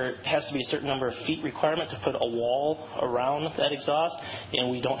unfortunately, there has to be a certain number of feet requirement to put a wall around that exhaust,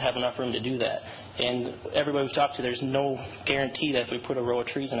 and we don't have enough room to do that. And everybody we've talked to, there's no guarantee that if we put a row of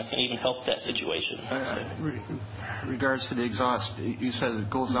trees in, it's going to even help that situation. Regards to the exhaust, you said it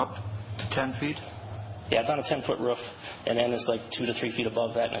goes up 10 feet? Yeah, it's on a 10-foot roof, and then it's like 2 to 3 feet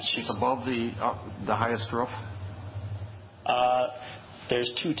above that, and it shoots. Above the highest roof?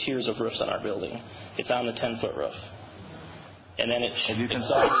 There's 2 tiers of roofs on our building. It's on the 10-foot roof. And then it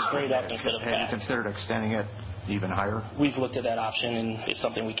exhausts straight up instead of back. Have you considered extending it even higher? We've looked at that option, and it's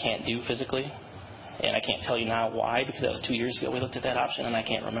something we can't do physically. And I can't tell you now why, because that was 2 years ago we looked at that option, and I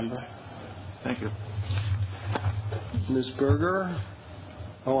can't remember. Thank you. Ms. Berger?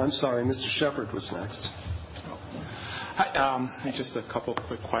 Oh, I'm sorry. Mr. Shepard was next. Hi, just a couple of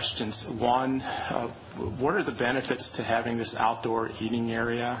quick questions. One, what are the benefits to having this outdoor eating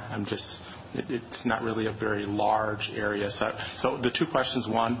area? It's not really a very large area. So the 2 questions: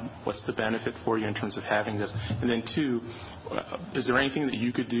 one, what's the benefit for you in terms of having this? And then 2, is there anything that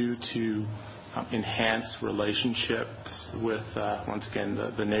you could do to enhance relationships with, once again,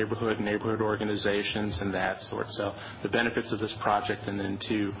 the neighborhood organizations and that sort? So the benefits of this project, and then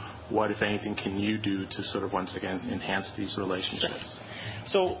 2, what, if anything, can you do to sort of, once again, enhance these relationships?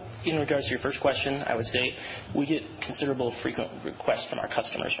 So in regards to your first question, I would say we get considerable frequent requests from our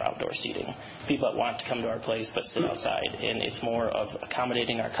customers for outdoor seating. People that want to come to our place but sit outside. And it's more of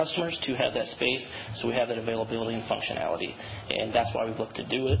accommodating our customers to have that space so we have that availability and functionality. And that's why we've looked to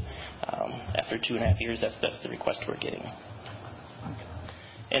do it. After 2.5 years, that's the request we're getting.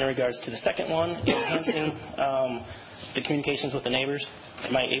 In regards to the second one, enhancing the communications with the neighbors,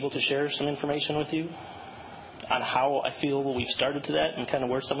 am I able to share some information with you on how I feel we've started to that and kind of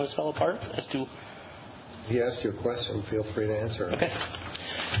where some of this fell apart as to... He asked you a question. Feel free to answer it. Okay.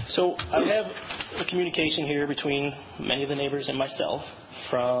 So I have a communication here between many of the neighbors and myself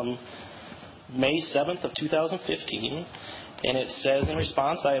from May 7th of 2015. And it says in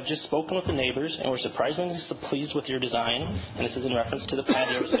response, I have just spoken with the neighbors and we're surprisingly pleased with your design. And this is in reference to the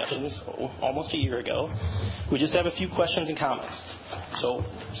patio discussions almost a year ago. We just have a few questions and comments. So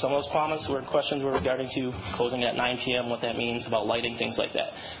some of those comments and questions were regarding to closing at 9 p.m., what that means about lighting, things like that.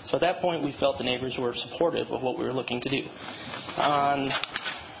 So at that point, we felt the neighbors were supportive of what we were looking to do. On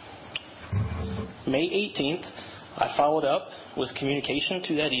May 18th, I followed up with communication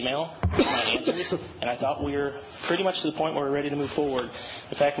to that email, my answers, and I thought we were pretty much to the point where we're ready to move forward.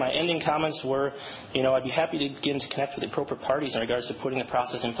 In fact, my ending comments were, I'd be happy to begin to connect with the appropriate parties in regards to putting the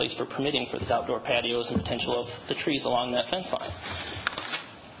process in place for permitting for these outdoor patios and potential of the trees along that fence line.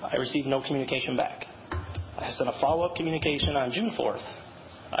 I received no communication back. I sent a follow-up communication on June 4th.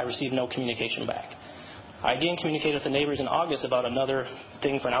 I received no communication back. I again communicated with the neighbors in August about another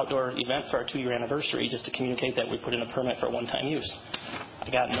thing for an outdoor event for our 2-year anniversary, just to communicate that we put in a permit for one-time use. I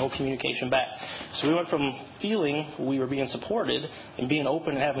got no communication back. So we went from feeling we were being supported and being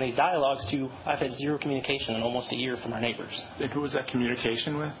open and having these dialogues to I've had zero communication in almost a year from our neighbors. And who was that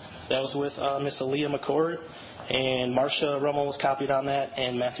communication with? That was with Miss Aaliyah McCord, and Marcia Rummel was copied on that,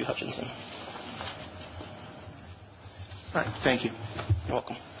 and Matthew Hutchinson. All right. Thank you. You're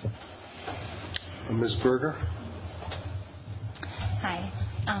welcome. Ms. Berger? Hi.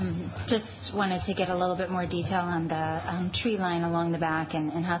 Just wanted to get a little bit more detail on the tree line along the back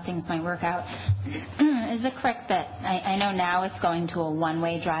and how things might work out. Is it correct that I know now it's going to a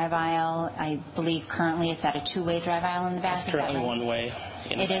one-way drive aisle? I believe currently it's at a two-way drive aisle in the back. It's currently one way.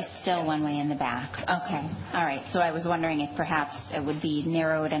 It is still one way in the back. Okay. All right. So I was wondering if perhaps it would be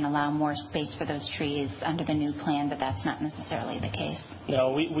narrowed and allow more space for those trees under the new plan, but that's not necessarily the case.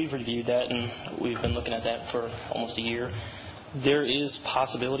 No, we've reviewed that, and we've been looking at that for almost a year. There is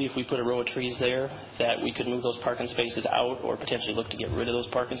possibility if we put a row of trees there that we could move those parking spaces out or potentially look to get rid of those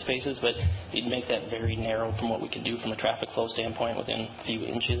parking spaces, but it'd make that very narrow from what we could do from a traffic flow standpoint within a few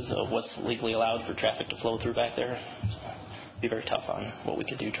inches of what's legally allowed for traffic to flow through back there. So it'd be very tough on what we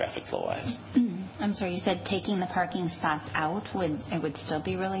could do traffic flow-wise. I'm sorry, you said taking the parking spots out would still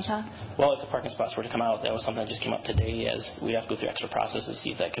be really tough? Well, if the parking spots were to come out, that was something that just came up today as we'd have to go through extra processes to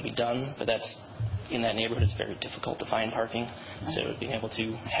see if that could be done, but that's in that neighborhood, it's very difficult to find parking, so being able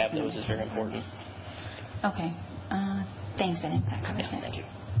to have those is very important. Okay. Thanks, I think that covers it. Thank you.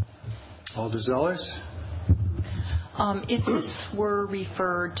 Alder Zellers? If this were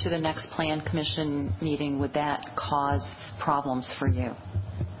referred to the next Plan Commission meeting, would that cause problems for you?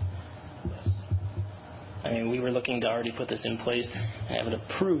 Yes. I mean, we were looking to already put this in place and have it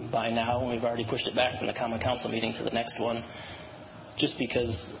approved by now, and we've already pushed it back from the Common Council meeting to the next one, just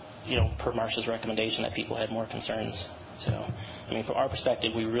because, per Marcia's recommendation, that people had more concerns. So, I mean, from our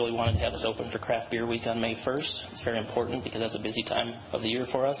perspective, we really wanted to have this open for Craft Beer Week on May 1st. It's very important because that's a busy time of the year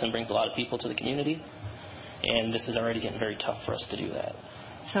for us and brings a lot of people to the community. And this is already getting very tough for us to do that.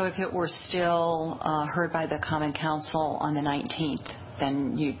 So if it were still heard by the Common Council on the 19th,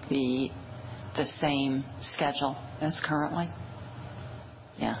 then you'd be the same schedule as currently?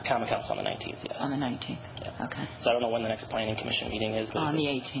 Yeah. Common Council on the 19th, yes. On the 19th. Yeah. Okay. So I don't know when the next Planning Commission meeting is. But on the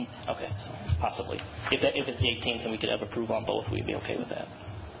 18th. Okay, so possibly. If it's the 18th and we could have approval on both, we'd be okay with that.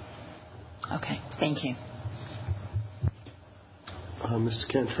 Okay, thank you. Mr.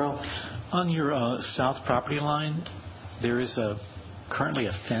 Cantrell? On your south property line, there is currently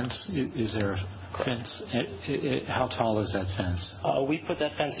a fence. Is there a fence? How tall is that fence? We put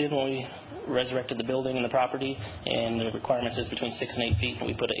that fence in when we resurrected the building and the property, and the requirements is between 6 and 8 feet, and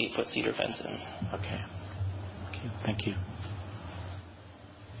we put an 8-foot cedar fence in. Okay. Thank you.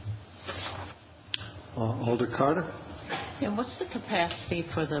 Alder Carter? And what's the capacity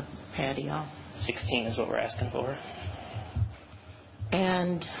for the patio? 16 is what we're asking for.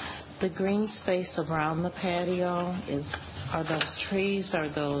 And the green space around the patio, are those trees or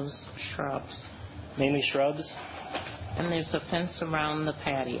those shrubs? Mainly shrubs. And there's a fence around the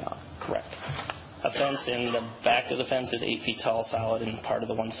patio? Correct. A fence in the back of the fence is 8 feet tall, solid, and part of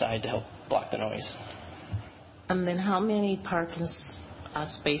the one side to help block the noise. And then how many parking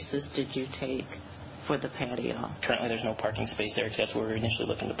spaces did you take for the patio? Currently there's no parking space there except where we were initially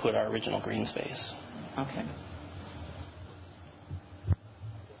looking to put our original green space. Okay.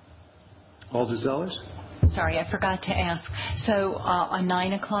 Alder Zellers? Sorry, I forgot to ask. So a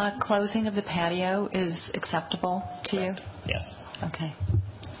 9 o'clock closing of the patio is acceptable to you? Yes. Okay.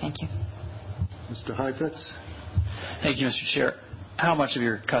 Thank you. Mr. Heifetz? Thank you, Mr. Chair. How much of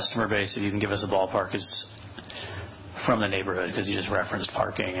your customer base, if you can give us a ballpark, is from the neighborhood? Because you just referenced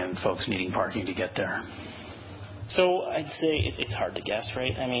parking and folks needing parking to get there. So I'd say it's hard to guess,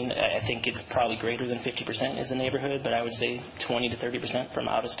 right? I mean, I think it's probably greater than 50% is the neighborhood, but I would say 20 to 30% from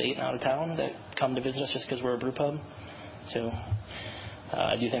out of state and out of town that come to visit us just because we're a brew pub. So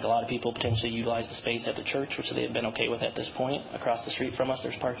I do think a lot of people potentially utilize the space at the church, which they've been okay with at this point. Across the street from us,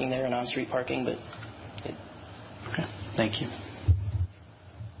 there's parking there and on-street parking, but... Okay. Thank you.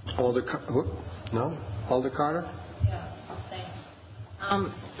 Alder Carter? Yeah, thanks.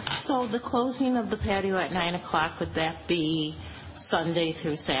 So the closing of the patio at 9 o'clock, would that be Sunday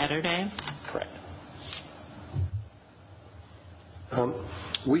through Saturday? Correct.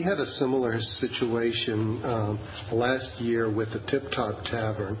 We had a similar situation last year with the Tip Top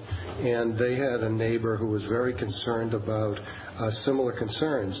Tavern, and they had a neighbor who was very concerned about similar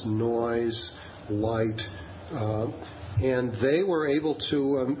concerns, noise, light, and they were able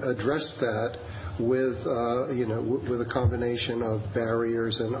to address that with a combination of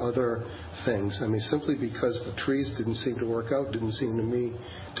barriers and other things. I mean, simply because the trees didn't seem to work out, didn't seem to me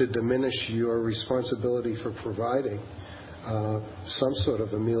to diminish your responsibility for providing some sort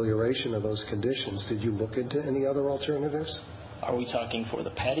of amelioration of those conditions. Did you look into any other alternatives? Are we talking for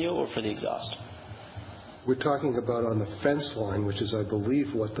the patio or for the exhaust? We're talking about on the fence line, which is, I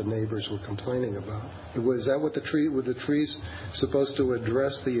believe, what the neighbors were complaining about. Was that what were the trees supposed to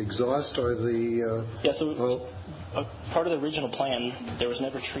address the exhaust or the... Yeah, so part of the original plan, there was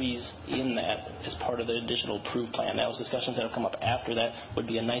never trees in that as part of the additional approved plan. That was discussions that have come up after that would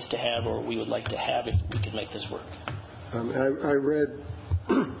be a nice to have or we would like to have if we could make this work. I read,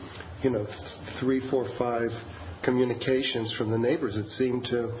 3, 4, 5 communications from the neighbors that seemed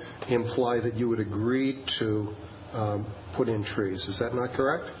to imply that you would agree to put in trees. Is that not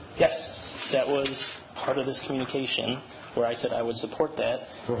correct? Yes, that was part of this communication where I said I would support that.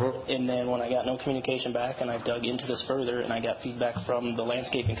 And then when I got no communication back and I dug into this further and I got feedback from the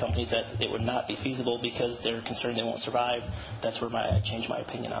landscaping companies that it would not be feasible because they're concerned they won't survive, that's where I changed my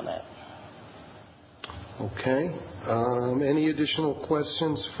opinion on that. Okay. Any additional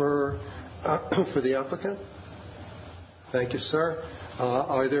questions for the applicant? Thank you, sir.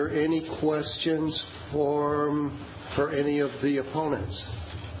 Are there any questions for any of the opponents?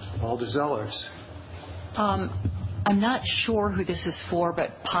 Alder Zellers. I'm not sure who this is for,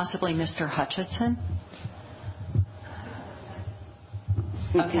 but possibly Mr. Hutchison.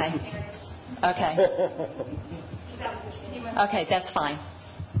 Okay. Okay, that's fine.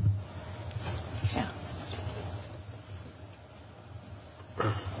 Yeah.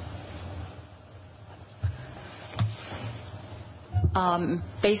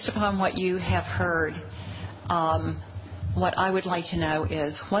 Based upon what you have heard, what I would like to know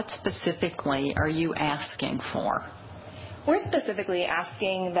is what specifically are you asking for? We're specifically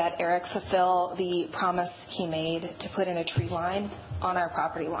asking that Eric fulfill the promise he made to put in a tree line on our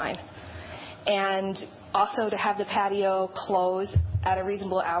property line, and also to have the patio close at a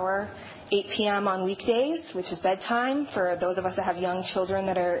reasonable hour, 8 p.m. on weekdays, which is bedtime for those of us that have young children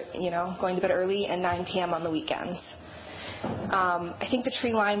that are, going to bed early, and 9 p.m. on the weekends. I think the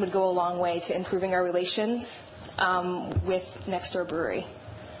tree line would go a long way to improving our relations with Next Door Brewery.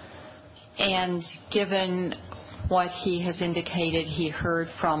 And given what he has indicated, he heard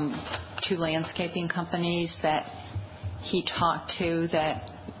from 2 landscaping companies that he talked to that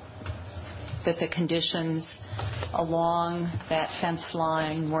the conditions along that fence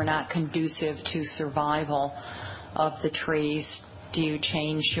line were not conducive to survival of the trees. Do you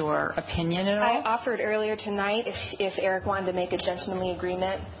change your opinion at all? I offered earlier tonight if Eric wanted to make a gentlemanly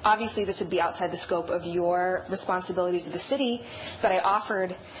agreement. Obviously, this would be outside the scope of your responsibilities of the city, but I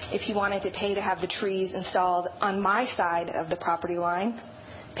offered if he wanted to pay to have the trees installed on my side of the property line,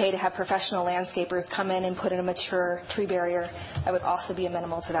 pay to have professional landscapers come in and put in a mature tree barrier, I would also be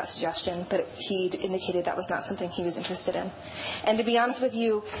amenable to that suggestion, but he indicated that was not something he was interested in. And to be honest with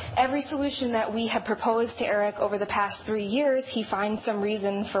you, every solution that we have proposed to Eric over the past 3 years, he finds some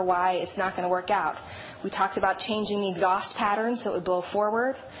reason for why it's not going to work out. We talked about changing the exhaust pattern so it would blow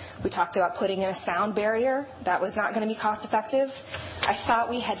forward. We talked about putting in a sound barrier. That was not going to be cost effective. I thought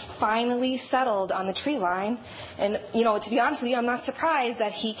we had finally settled on the tree line. And, to be honest with you, I'm not surprised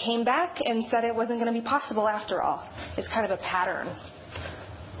that he came back and said it wasn't going to be possible after all. It's kind of a pattern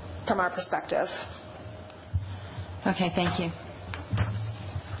from our perspective. Okay, thank you.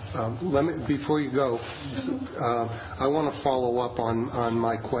 Before you go, I want to follow up on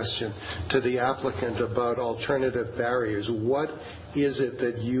my question to the applicant about alternative barriers. What is it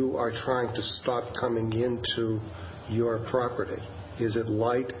that you are trying to stop coming into your property? Is it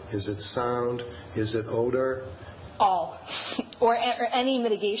light? Is it sound? Is it odor? All. or any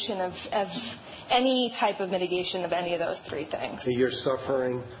mitigation of any type of mitigation of any of those 3 things. You're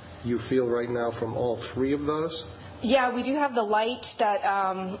suffering, you feel right now, from all 3 of those? Yeah, we do have the light that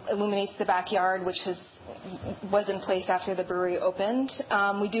illuminates the backyard, which was in place after the brewery opened.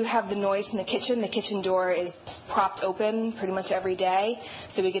 We do have the noise from the kitchen. The kitchen door is propped open pretty much every day,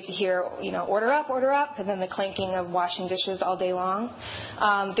 so we get to hear, order up, and then the clanking of washing dishes all day long.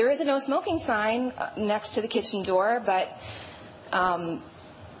 There is a no smoking sign next to the kitchen door, but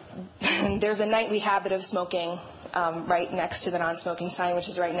there's a nightly habit of smoking right next to the non-smoking sign, which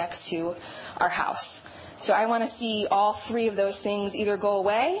is right next to our house. So I want to see all 3 of those things either go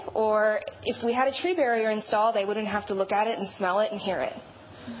away, or if we had a tree barrier installed, I wouldn't have to look at it and smell it and hear it.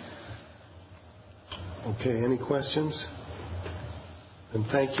 Okay, any questions? And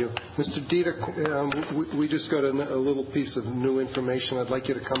thank you. Mr. Dieter, we just got a little piece of new information. I'd like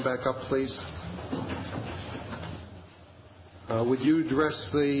you to come back up, please. Would you address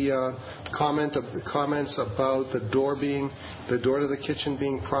the comments about the door to the kitchen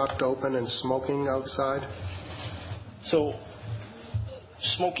being propped open and smoking outside? So,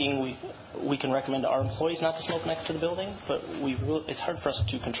 smoking, we can recommend to our employees not to smoke next to the building, but it's hard for us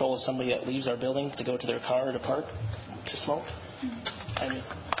to control somebody that leaves our building to go to their car to park to smoke. I mean,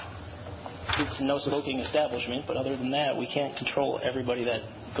 it's a no smoking establishment, but other than that, we can't control everybody that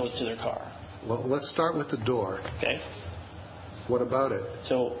goes to their car. Well, let's start with the door. Okay. What about it?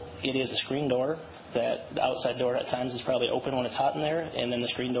 So it is a screen door. That the outside door at times is probably open when it's hot in there, and then the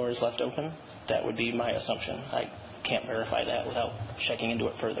screen door is left open. That would be my assumption. I can't verify that without checking into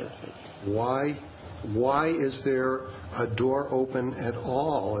it further. Why is there a door open at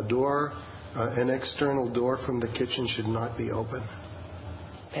all? An external door from the kitchen should not be open.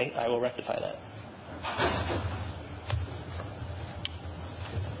 Okay, I will rectify that.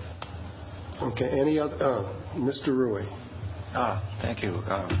 Okay. Any other? Mr. Rui. Thank you.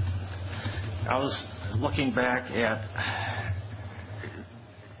 I was looking back at,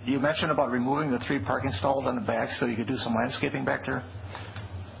 you mentioned about removing the 3 parking stalls on the back so you could do some landscaping back there?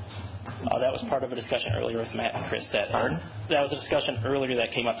 That was part of a discussion earlier with Matt and Chris. Pardon? That was a discussion earlier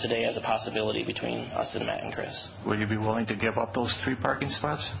that came up today as a possibility between us and Matt and Chris. Would you be willing to give up those 3 parking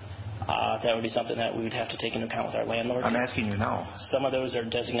spots? That would be something that we would have to take into account with our landlord. I'm asking you now. Some of those are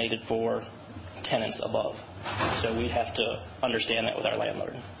designated for tenants above. So we'd have to understand that with our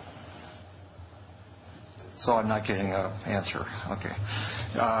landlord. So I'm not getting an answer. Okay.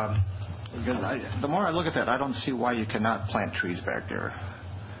 The more I look at that, I don't see why you cannot plant trees back there.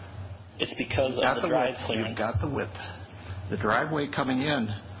 It's because of the drive clearance. You've got the width. The driveway coming in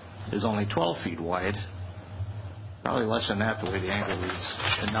is only 12 feet wide. Probably less than that the way the angle reads.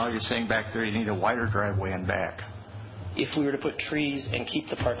 And now you're saying back there you need a wider driveway and back. If we were to put trees and keep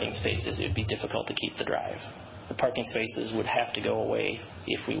the parking spaces, it would be difficult to keep the drive. The parking spaces would have to go away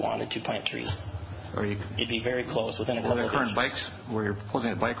if we wanted to plant trees. It'd be very close, within a couple of current inches. bikes, where you're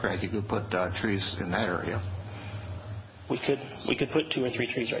proposing a bike rack, you could put trees in that area. We could put 2 or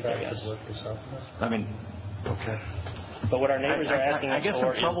 3 trees right there, yes. I mean, okay. But what our neighbors are asking us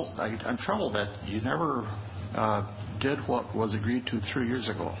for I'm troubled that you never did what was agreed to 3 years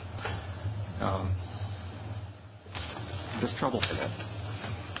ago. Just troubled for that.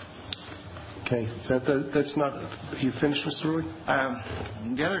 Okay, that's not. You finished, Mr. Rui?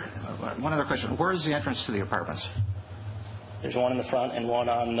 One other question. Where is the entrance to the apartments? There's one in the front and one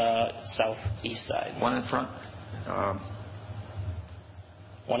on the southeast side. One in front?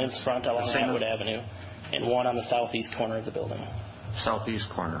 One in front along Atwood Avenue, and one on the southeast corner of the building. Southeast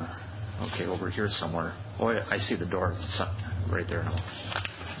corner. Okay, over here somewhere. Oh, yeah, I see the door. It's right there now.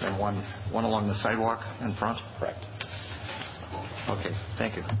 And one along the sidewalk in front? Correct. Okay,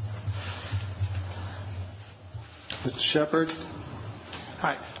 thank you. Mr. Shepard?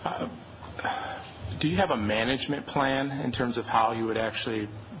 Hi. Do you have a management plan in terms of how you would actually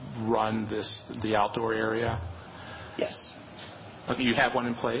run the outdoor area? Yes. Okay, you have one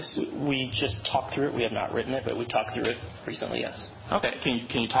in place? We just talked through it. We have not written it, but we talked through it recently, yes. Okay.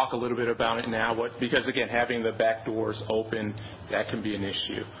 Can you talk a little bit about it now? Because, again, having the back doors open, that can be an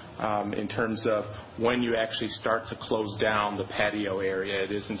issue. In terms of when you actually start to close down the patio area,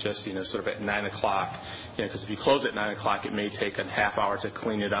 it isn't just, sort of at 9 o'clock. Because if you close at 9 o'clock, it may take a half hour to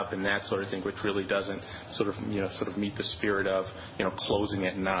clean it up and that sort of thing, which really doesn't sort of meet the spirit of, closing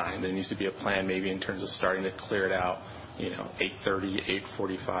at 9. There needs to be a plan maybe in terms of starting to clear it out. 8:30,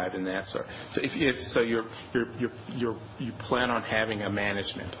 8:45, and that sort. So you plan on having a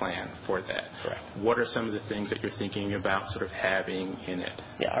management plan for that. Correct. What are some of the things that you're thinking about sort of having in it?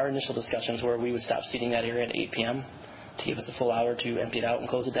 Yeah, our initial discussions were we would stop seating that area at 8 p.m. to give us a full hour to empty it out and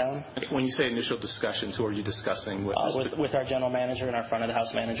close it down. Okay. When you say initial discussions, who are you discussing with? With our general manager and our front of the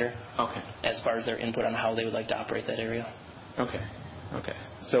house manager. Okay. As far as their input on how they would like to operate that area. Okay.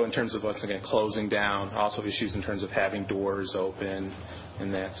 So in terms of, once again, closing down, also issues in terms of having doors open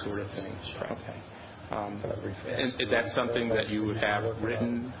and that sort of thing. Okay. Is that something that you would have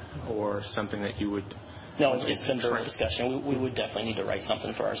written or something that you would... No, it's been verbal discussion. We would definitely need to write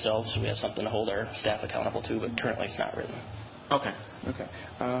something for ourselves so we have something to hold our staff accountable to, but currently it's not written. Okay.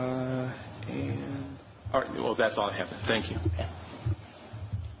 And all right, well, that's all I have. Thank you. Okay.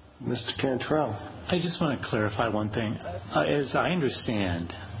 Mr. Cantrell. I just want to clarify one thing. As I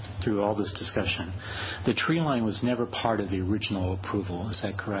understand, through all this discussion, the tree line was never part of the original approval. Is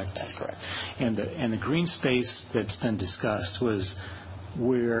that correct? That's correct. And the green space that's been discussed was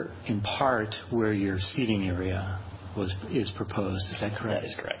in part where your seating area is proposed. Is that correct? That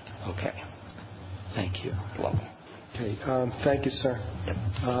is correct. Okay. Thank you. You're welcome. Okay. Thank you, sir. Yep.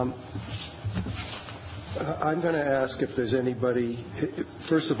 I'm going to ask if there's anybody,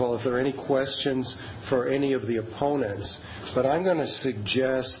 first of all, if there are any questions for any of the opponents, but I'm going to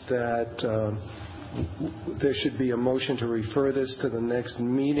suggest that there should be a motion to refer this to the next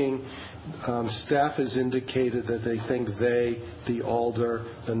meeting. Staff has indicated that they think the alder,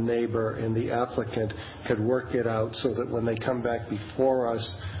 the neighbor, and the applicant could work it out so that when they come back before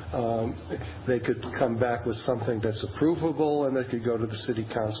us, they could come back with something that's approvable and they could go to the city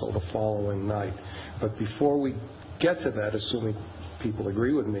council the following night. But before we get to that, assuming people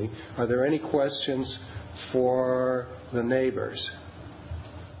agree with me, are there any questions for the neighbors?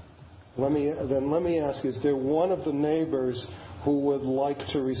 Let me ask, is there one of the neighbors who would like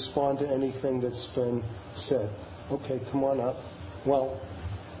to respond to anything that's been said? Okay, come on up. Well,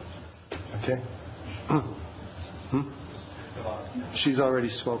 okay. She's already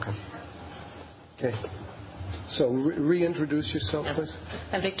spoken. Okay. So reintroduce yourself, please.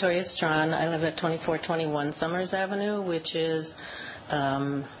 I'm Victoria Strawn. I live at 2421 Summers Avenue, which is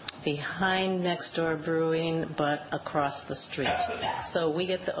behind Next Door Brewing, but across the street. So we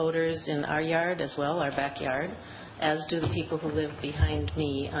get the odors in our yard as well, our backyard, as do the people who live behind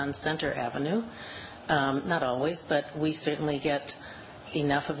me on Center Avenue. Not always, but we certainly get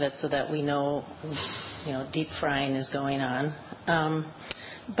enough of it so that we know, deep frying is going on.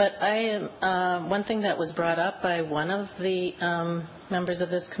 But one thing that was brought up by one of the members of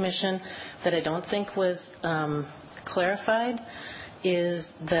this commission that I don't think was clarified is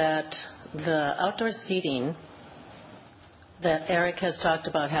that the outdoor seating that Eric has talked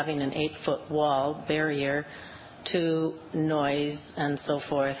about having an 8-foot wall barrier to noise and so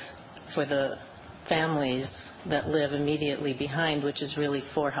forth for the families that live immediately behind, which is really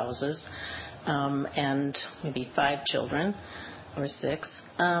 4 houses and maybe 5 children or 6,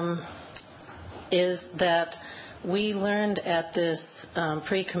 is that we learned at this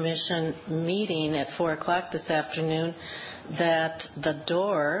pre-commission meeting at 4 o'clock this afternoon that the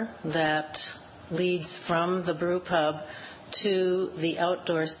door that leads from the brew pub to the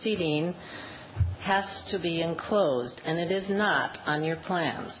outdoor seating has to be enclosed, and it is not on your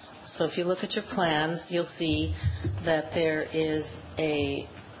plans. So if you look at your plans, you'll see that there is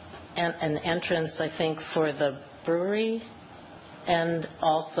an entrance, I think, for the brewery and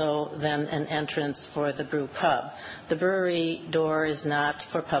also then an entrance for the brew pub. The brewery door is not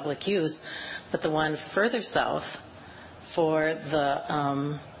for public use, but the one further south for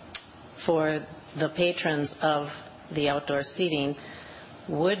the patrons of the outdoor seating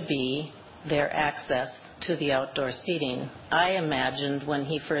would be their access to the outdoor seating. I imagined when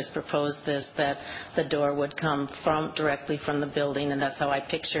he first proposed this that the door would come directly from the building, and that's how I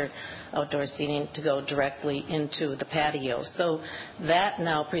picture outdoor seating to go directly into the patio. So that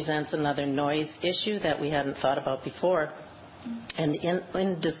now presents another noise issue that we hadn't thought about before. And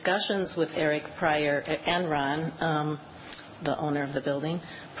in discussions with Eric prior, and Ron, the owner of the building,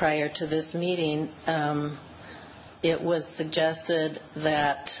 prior to this meeting, it was suggested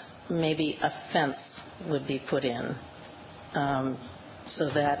that maybe a fence would be put in so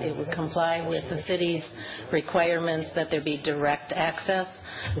that it would comply with the city's requirements that there be direct access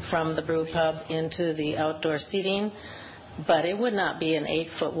from the brew pub into the outdoor seating. But it would not be an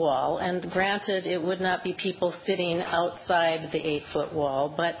 8-foot wall. And granted, it would not be people sitting outside the 8-foot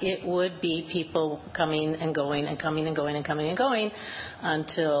wall, but it would be people coming and going and coming and going and coming and going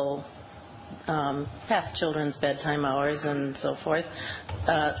until past children's bedtime hours and so forth.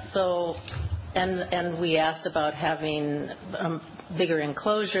 And we asked about having bigger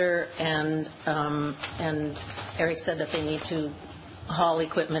enclosure, and Eric said that they need to haul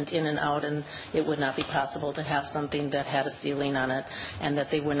equipment in and out, and it would not be possible to have something that had a ceiling on it, and that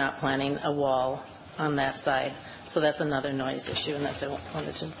they were not planning a wall on that side. So that's another noise issue, and that's why I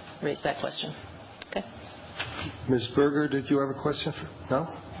wanted to raise that question. Okay. Ms. Berger, did you have a question? No?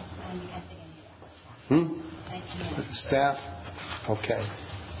 Staff? Okay.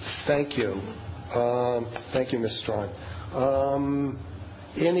 Thank you. Thank you, Ms. Strawn.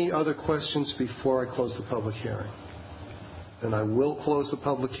 Any other questions before I close the public hearing? Then I will close the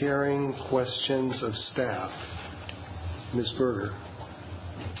public hearing. Questions of staff? Ms. Berger.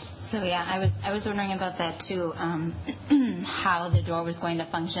 So yeah, I was wondering about that too, how the door was going to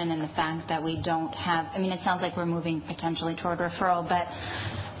function, and the fact that we don't have, it sounds like we're moving potentially toward referral, but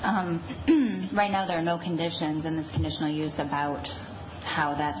right now there are no conditions in this conditional use about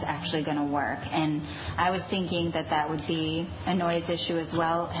how that's actually going to work. And I was thinking that would be a noise issue as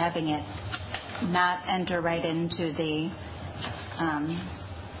well, having it not enter right into the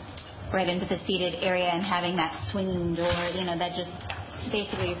seated area and having that swinging door, that just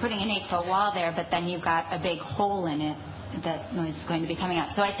basically you're putting an 8-foot wall there, but then you've got a big hole in it that noise is going to be coming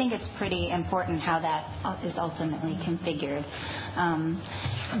out. So I think it's pretty important how that is ultimately configured.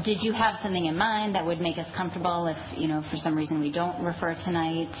 Did you have something in mind that would make us comfortable if, for some reason we don't refer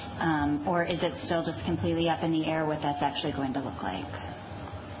tonight, or is it still just completely up in the air what that's actually going to look like?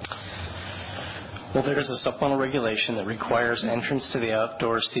 Well, there is a supplemental regulation that requires entrance to the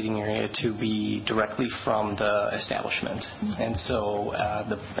outdoor seating area to be directly from the establishment. Mm-hmm. And so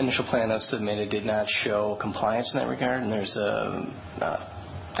the initial plan that was submitted did not show compliance in that regard, and there's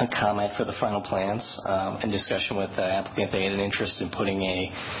a comment for the final plans. In discussion with the applicant, they had an interest in putting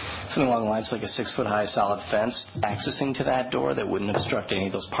something along the lines of like a 6-foot-high solid fence accessing to that door that wouldn't obstruct any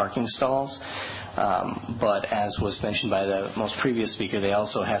of those parking stalls. But as was mentioned by the most previous speaker, they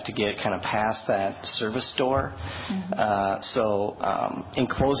also have to get kind of past that service door. Mm-hmm. So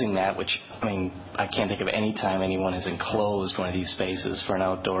enclosing that, which, I can't think of any time anyone has enclosed one of these spaces for an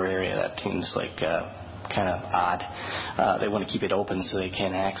outdoor area. That seems like kind of odd. They want to keep it open so they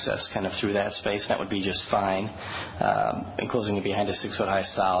can access kind of through that space. That would be just fine. Enclosing it behind a 6-foot-high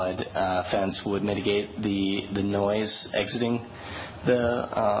solid fence would mitigate the noise exiting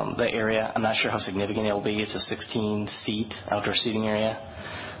the area. I'm not sure how significant it will be. It's a 16-seat outdoor seating area.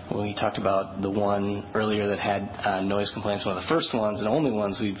 We talked about the one earlier that had noise complaints, one of the first ones and only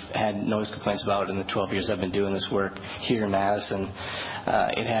ones we've had noise complaints about in the 12 years I've been doing this work here in Madison.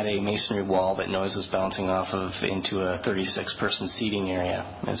 It had a masonry wall that noise was bouncing off of into a 36-person seating area.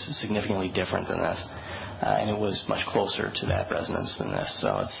 This is significantly different than this. And it was much closer to that residence than this,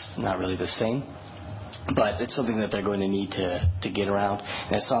 so it's not really the same. But it's something that they're going to need to get around.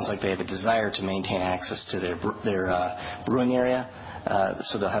 And it sounds like they have a desire to maintain access to their brewing area.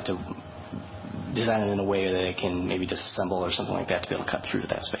 So they'll have to design it in a way that they can maybe disassemble or something like that to be able to cut through to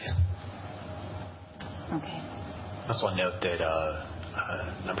that space. Okay. I also want to note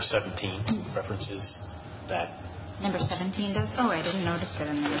that number 17 references that. Number 17 does? Oh, I didn't notice it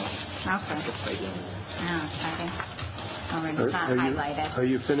in there. Okay. Okay. It's not highlighted. Are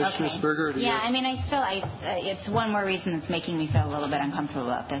you finished, okay. Ms. Berger? Yeah, I mean, it's one more reason that's making me feel a little bit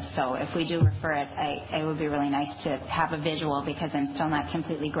uncomfortable about this. So if we do refer it, it would be really nice to have a visual because I'm still not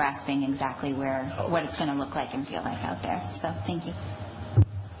completely grasping exactly what it's going to look like and feel like out there. So thank you.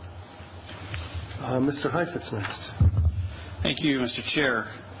 Mr. Heifetz next. Thank you, Mr. Chair.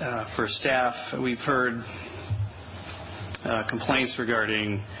 For staff, we've heard complaints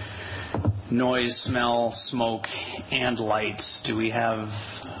regarding noise, smell, smoke, and lights. Do we have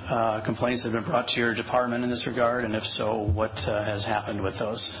complaints that have been brought to your department in this regard? And if so, what has happened with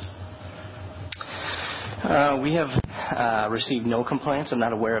those? We have received no complaints. I'm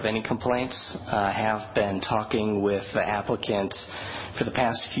not aware of any complaints. I have been talking with the applicant for the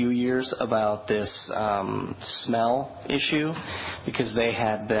past few years about this smell issue because they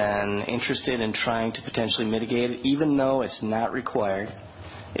had been interested in trying to potentially mitigate it, even though it's not required.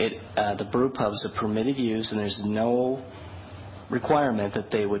 The brew pub is a permitted use, and there's no requirement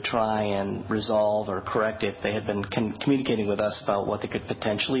that they would try and resolve or correct it. They had been communicating with us about what they could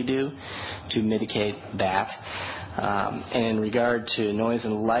potentially do to mitigate that. And in regard to noise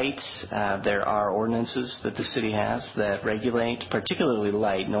and light, there are ordinances that the city has that regulate, particularly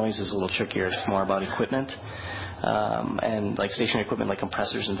light. Noise is a little trickier. It's more about equipment. And like stationary equipment like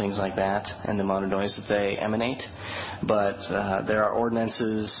compressors and things like that and the amount of noise that they emanate. But there are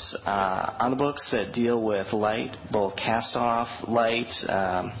ordinances on the books that deal with light, both cast-off light.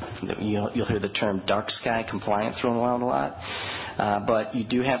 You'll hear the term dark sky compliant thrown around a lot. But you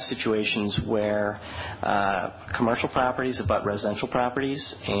do have situations where commercial properties abut residential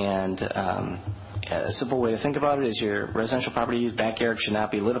properties, and a simple way to think about it is your residential property's backyard should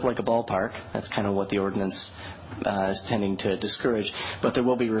not be lit up like a ballpark. That's kind of what the ordinance is tending to discourage. But there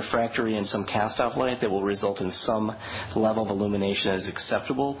will be refractory and some cast-off light that will result in some level of illumination that is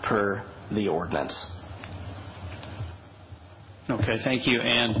acceptable per the ordinance. Okay, thank you.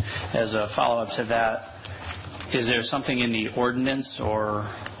 And as a follow-up to that, is there something in the ordinance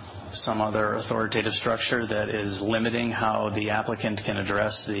or some other authoritative structure that is limiting how the applicant can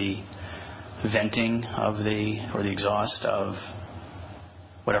address the venting of or the exhaust of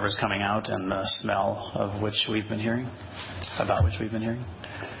whatever's coming out and the smell of which we've been hearing, about which we've been hearing?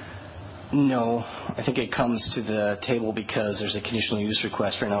 No, I think it comes to the table because there's a conditional use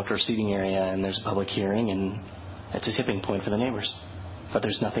request for an outdoor seating area and there's a public hearing, and it's a tipping point for the neighbors. But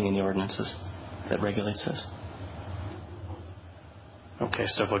there's nothing in the ordinances that regulates this. Okay,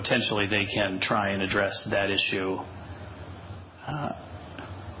 so potentially they can try and address that issue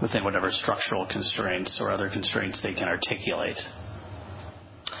within whatever structural constraints or other constraints they can articulate.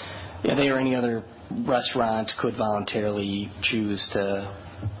 Yeah, they or any other restaurant could voluntarily choose to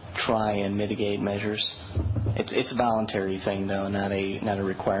try and mitigate measures. It's a voluntary thing, though, not a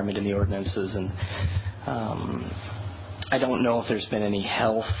requirement in the ordinances. And I don't know if there's been any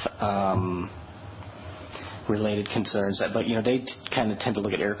health related concerns, but they kind of tend to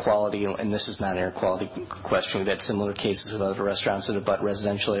look at air quality, and this is not an air quality question. We've had similar cases with other restaurants that abut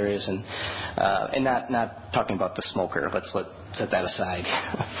residential areas, and not talking about the smoker. Let's set that aside.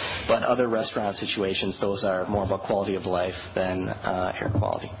 But other restaurant situations, those are more about quality of life than air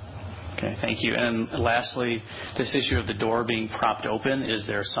quality. Okay, thank you. And lastly, this issue of the door being propped open, is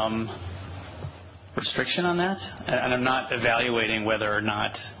there some restriction on that? And I'm not evaluating whether or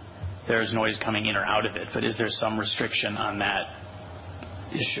not there's noise coming in or out of it, but is there some restriction on that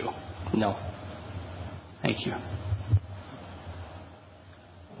issue? No. Thank you.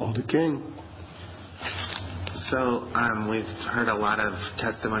 Alder King. So we've heard a lot of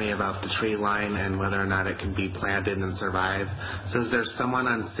testimony about the tree line and whether or not it can be planted and survive. So is there someone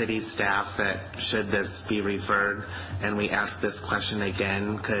on city staff that, should this be referred, and we ask this question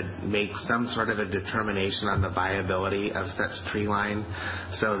again, could make some sort of a determination on the viability of such tree line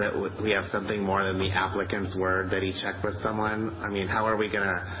so that we have something more than the applicant's word that he checked with someone? I mean, how are we going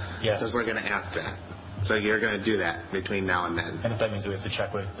to, because we're going to ask that. So you're going to do that between now and then? And if that means we have to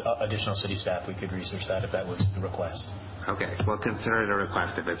check with additional city staff, we could research that if that was the request. Okay. Well, consider it a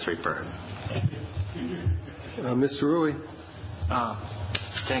request if it's referred. Mr. Rui.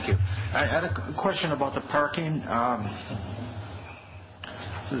 Thank you. I had a question about the parking.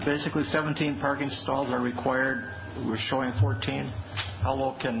 So basically 17 parking stalls are required. We're showing 14. How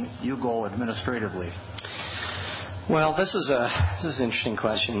low can you go administratively? Well, this is an interesting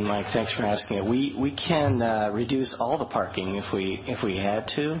question, Mike. Thanks for asking it. We can reduce all the parking if we had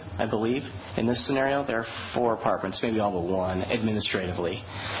to. I believe in this scenario there are 4 apartments, maybe all but one, administratively.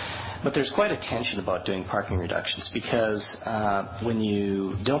 But there's quite a tension about doing parking reductions because when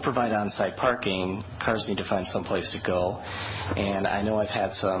you don't provide on-site parking, cars need to find some place to go. And I know I've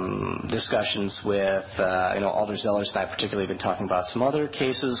had some discussions with, Alder Zellers and I particularly have been talking about some other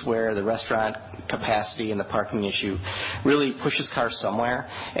cases where the restaurant capacity and the parking issue really pushes cars somewhere.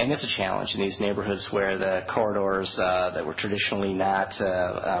 And it's a challenge in these neighborhoods where the corridors that were traditionally not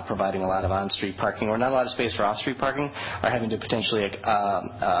providing a lot of on-street parking or not a lot of space for off-street parking are having to potentially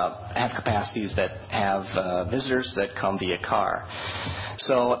have capacities that have visitors that come via car.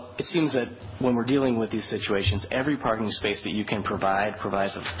 So it seems that when we're dealing with these situations, every parking space that you can provide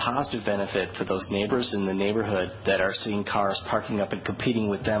provides a positive benefit for those neighbors in the neighborhood that are seeing cars parking up and competing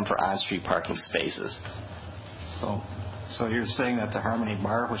with them for on-street parking spaces. So you're saying that the Harmony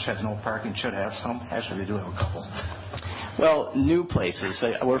Bar, which has no parking, should have some? Actually, they do have a couple. Well, new places.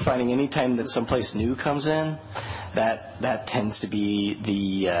 We're finding any time that someplace new comes in, that tends to be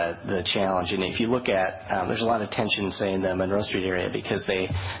the challenge. And if you look at, there's a lot of tension, say, in the Monroe Street area because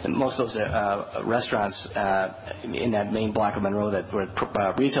most of those restaurants in that main block of Monroe that were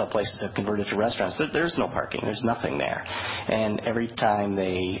retail places have converted to restaurants. There's no parking. There's nothing there. And every time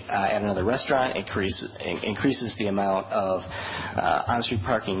they add another restaurant, it increases the amount of on-street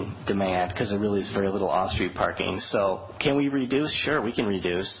parking demand because there really is very little off-street parking. So can we reduce? Sure, we can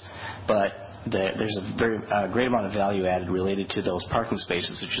reduce, but there's a very great amount of value added related to those parking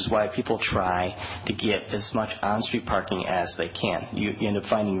spaces, which is why people try to get as much on-street parking as they can. You end up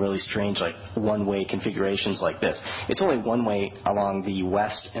finding really strange, like one-way configurations like this. It's only one way along the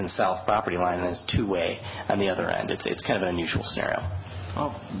west and south property line, and it's two-way on the other end. It's kind of an unusual scenario.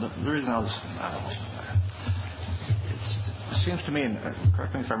 Well, the reason I was... it seems to me, and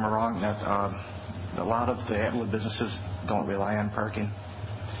correct me if I'm wrong, that a lot of the Atwood businesses don't rely on parking,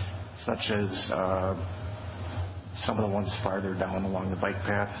 such as some of the ones farther down along the bike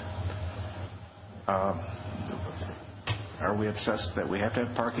path. Are we obsessed that we have to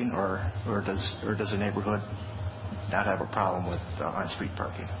have parking, or does the neighborhood not have a problem with on-street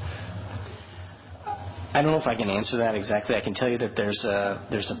parking? I don't know if I can answer that exactly. I can tell you that there's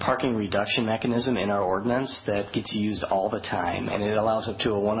a parking reduction mechanism in our ordinance that gets used all the time, and it allows up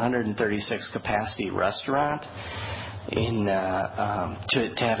to a 136 capacity restaurant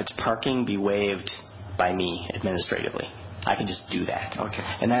to have its parking be waived by me administratively. I can just do that. Okay.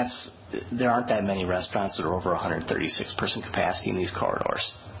 And there aren't that many restaurants that are over 136 person capacity in these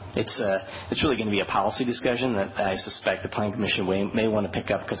corridors. It's really going to be a policy discussion that I suspect the Planning Commission may want to pick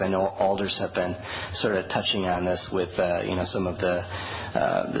up, because I know alders have been sort of touching on this with some of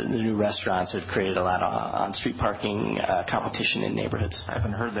the new restaurants have created a lot of on-street parking competition in neighborhoods. I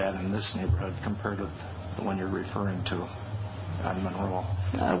haven't heard that in this neighborhood compared to the one you're referring to on Monroe.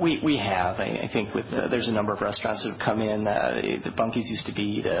 We have. I think there's a number of restaurants that have come in. The Bunkies used to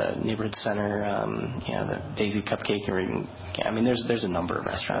be the neighborhood center. The Daisy Cupcake. There's a number of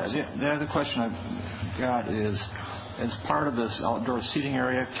restaurants. The other question I've got is, as part of this outdoor seating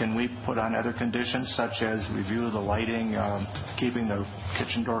area, can we put on other conditions such as review of the lighting, keeping the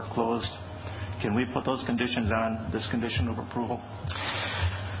kitchen door closed? Can we put those conditions on this condition of approval?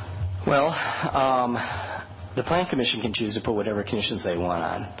 Well, the Plan Commission can choose to put whatever conditions they want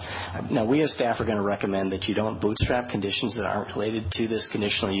on. Now, we as staff are going to recommend that you don't bootstrap conditions that aren't related to this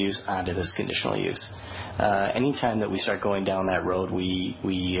conditional use onto this conditional use. Anytime that we start going down that road, we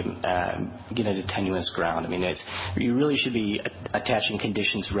get into tenuous ground. You really should be attaching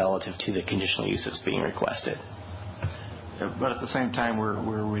conditions relative to the conditional use that's being requested. But at the same time,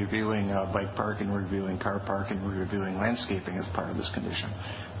 we're reviewing bike parking, we're reviewing car parking, we're reviewing landscaping as part of this condition.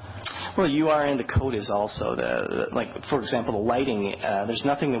 Well, UR and the code is also for example, the lighting. There's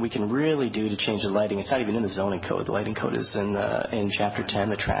nothing that we can really do to change the lighting. It's not even in the zoning code. The lighting code is in Chapter 10,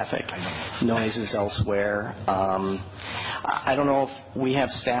 the traffic. Noise is elsewhere. I don't know if we have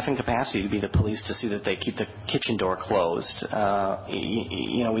staffing capacity to be the police to see that they keep the kitchen door closed.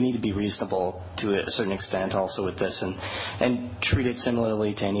 We need to be reasonable to a certain extent also with this, and treat it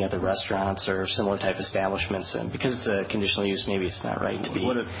similarly to any other restaurants or similar type establishments. And because it's a conditional use, maybe it's not right to be.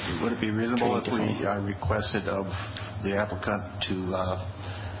 Would it be reasonable if we requested of the applicant to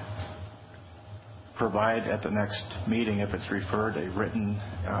provide at the next meeting, if it's referred, a written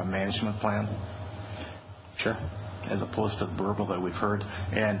management plan? Sure. As opposed to verbal that we've heard.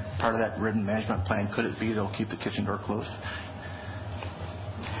 And part of that written management plan, could it be they'll keep the kitchen door closed?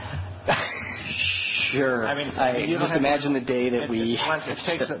 Sure. I just imagine the day that we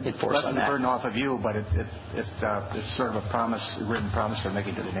takes the burden off of you, but it's sort of a written promise they're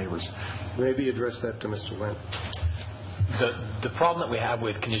making to the neighbors. Maybe address that to Mr. Wendt. The problem that we have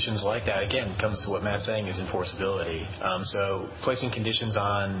with conditions like that, again, comes to what Matt's saying, is enforceability. So placing conditions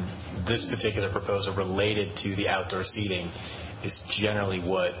on this particular proposal related to the outdoor seating is generally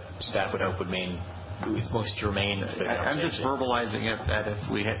what staff would hope would mean is most germane. I'm just verbalizing it that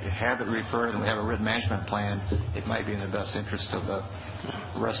if we have it referred and we have a written management plan, it might be in the best interest of the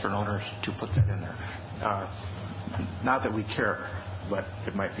restaurant owners to put that in there. Not that we care, but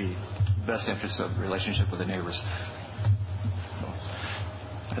it might be best interest of the relationship with the neighbors.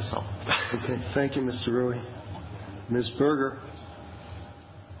 That's all. Okay, thank you, Mr. Rui. Ms. Berger.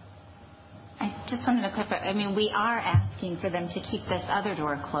 I just wanted to clarify. We are asking for them to keep this other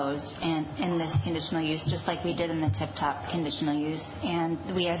door closed and in this conditional use, just like we did in the tip-top conditional use, and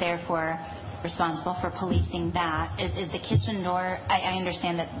we are therefore responsible for policing that. Is the kitchen door? I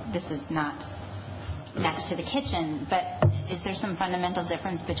understand that this is not next to the kitchen, but is there some fundamental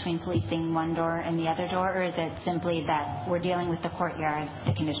difference between policing one door and the other door, or is it simply that we're dealing with the courtyard,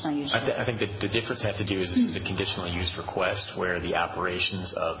 the conditional use? I think that the difference has to do is this is a conditional use request where the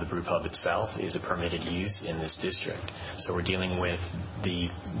operations of the brew pub itself is a permitted use in this district. So we're dealing with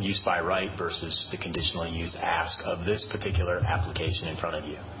the use by right versus the conditional use ask of this particular application in front of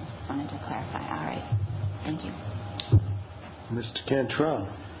you. Just wanted to clarify. All right. Thank you. Mr. Cantrell.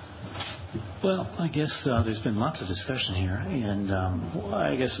 Well, I guess there's been lots of discussion here, and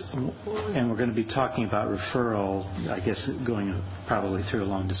we're going to be talking about referral, I guess going probably through a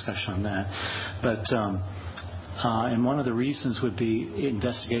long discussion on that. But and one of the reasons would be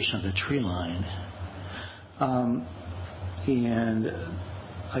investigation of the tree line. And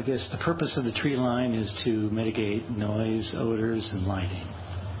I guess the purpose of the tree line is to mitigate noise, odors, and lighting.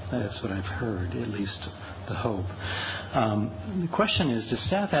 That's what I've heard, at least the hope. The question is, does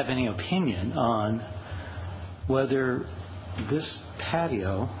staff have any opinion on whether this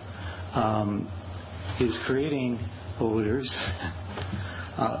patio is creating odors,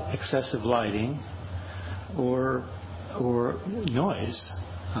 excessive lighting, or noise?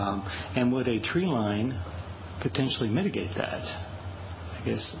 And would a tree line potentially mitigate that? I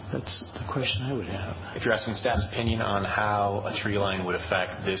guess that's the question I would have. If you're asking staff's opinion on how a tree line would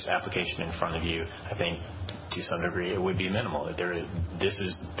affect this application in front of you, I think to some degree it would be minimal. This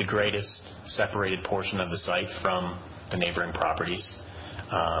is the greatest separated portion of the site from the neighboring properties.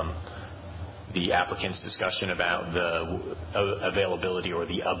 The applicant's discussion about the availability or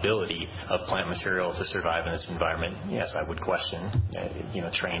the ability of plant material to survive in this environment, yes, I would question,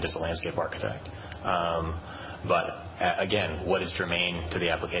 trained as a landscape architect. But again, what is germane to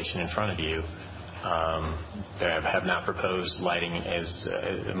the application in front of you? They have not proposed lighting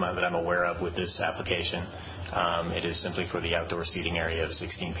that I'm aware of with this application. It is simply for the outdoor seating area of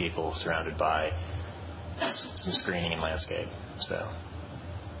 16 people surrounded by some screening and landscape. So,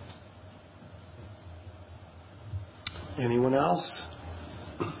 anyone else?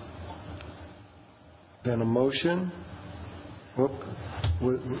 Then a motion.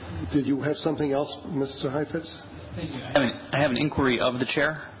 Did you have something else, Mr. Heifetz? I have an inquiry of the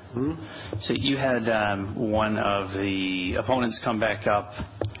chair. Mm-hmm. So you had one of the opponents come back up.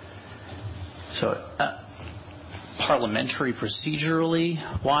 So parliamentary procedurally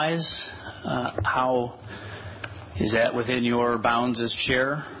wise, how is that within your bounds as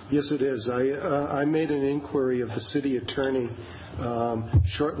chair? Yes, it is. I made an inquiry of the city attorney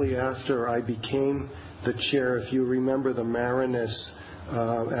shortly after I became the chair. If you remember the Marinus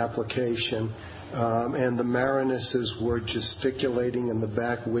application, and the Marinesses were gesticulating in the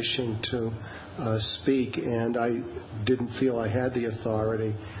back, wishing to speak, and I didn't feel I had the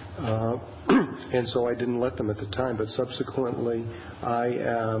authority, and so I didn't let them at the time. But subsequently,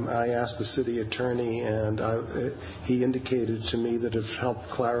 I asked the city attorney, and he indicated to me that it helped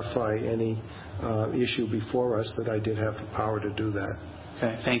clarify any issue before us that I did have the power to do that.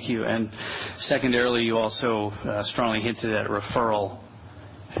 Okay, thank you. And secondarily, you also strongly hinted at referral,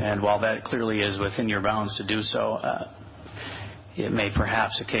 and while that clearly is within your bounds to do so, it may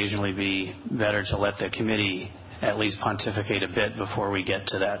perhaps occasionally be better to let the committee at least pontificate a bit before we get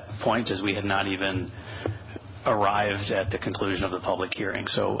to that point, as we had not even arrived at the conclusion of the public hearing.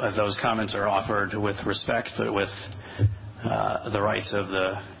 So those comments are offered with respect, but with the rights of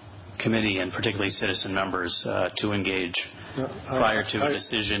the committee and particularly citizen members to engage prior to a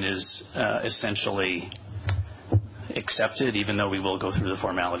decision is essentially accepted, even though we will go through the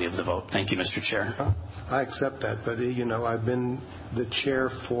formality of the vote. Thank you, Mr. Chair. I accept that, but I've been the chair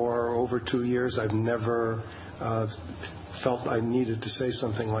for over 2 years. I've never felt I needed to say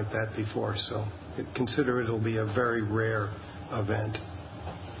something like that before, so consider it'll be a very rare event.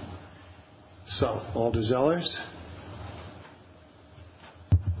 So, Alder Zellers?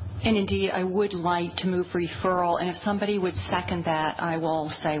 And indeed, I would like to move referral, and if somebody would second that, I will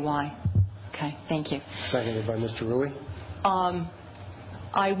say why. Okay, thank you. Seconded by Mr. Rui.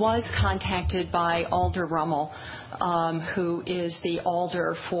 I was contacted by Alder Rummel, who is the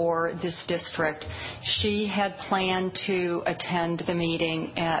alder for this district. She had planned to attend the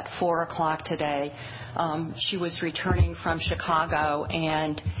meeting at 4 o'clock today. She was returning from Chicago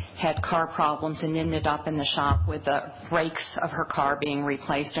and had car problems and ended up in the shop with the brakes of her car being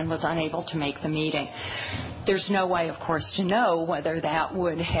replaced and was unable to make the meeting. There's no way, of course, to know whether that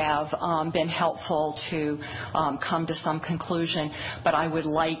would have been helpful to come to some conclusion, but I would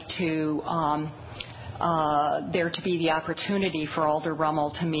like to there to be the opportunity for Alder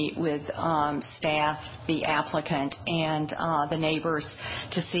Rummel to meet with staff, the applicant, and the neighbors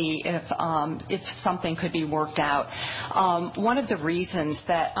to see if something could be worked out. One of the reasons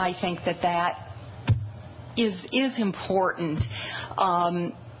that I think that is important,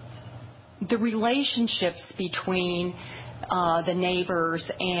 the relationships between the neighbors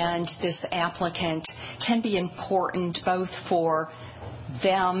and this applicant can be important both for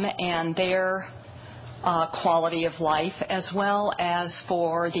them and their quality of life as well as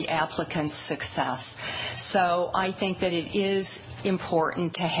for the applicant's success. So I think that it is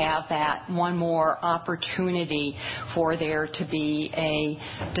important to have that one more opportunity for there to be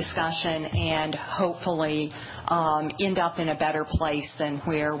a discussion and hopefully end up in a better place than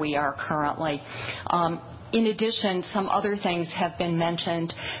where we are currently. In addition, some other things have been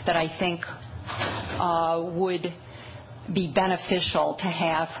mentioned that I think would be beneficial to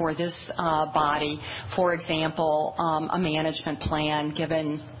have for this body. For example, a management plan,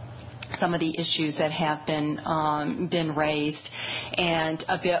 given some of the issues that have been raised, and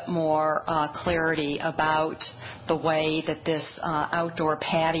a bit more clarity about the way that this outdoor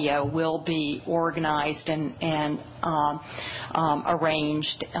patio will be organized and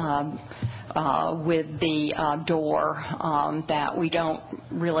arranged with the door, that we don't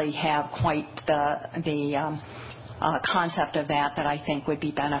really have quite the concept of that I think would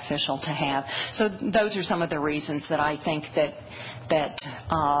be beneficial to have. So those are some of the reasons that I think that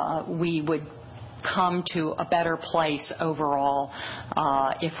we would come to a better place overall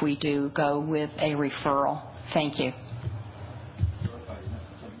if we do go with a referral. Thank you.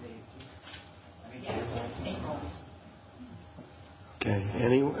 Okay.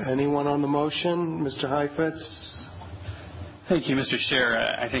 Anyone on the motion? Mr. Heifetz? Thank you, Mr. Chair.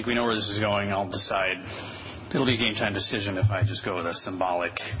 I think we know where this is going. I'll decide. It'll be a game time decision if I just go with a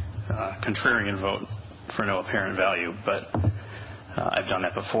symbolic contrarian vote for no apparent value, but I've done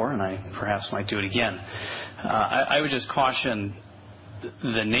that before and I perhaps might do it again. I would just caution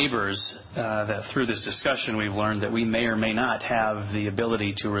the neighbors that through this discussion we've learned that we may or may not have the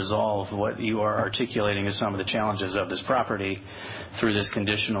ability to resolve what you are articulating as some of the challenges of this property through this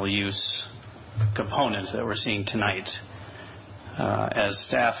conditional use component that we're seeing tonight. As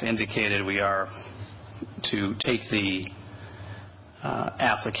staff indicated, we are to take the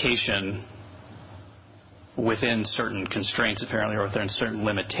application within certain constraints, apparently, or within certain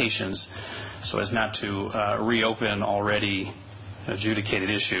limitations, so as not to reopen already adjudicated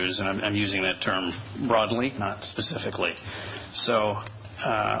issues, and I'm using that term broadly, not specifically. So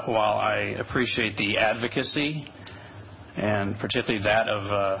while I appreciate the advocacy, and particularly that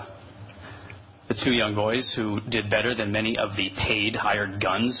of the two young boys who did better than many of the paid hired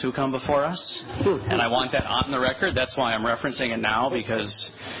guns who come before us. And I want that on the record. That's why I'm referencing it now,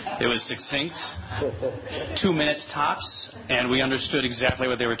 because it was succinct, 2 minutes tops, and we understood exactly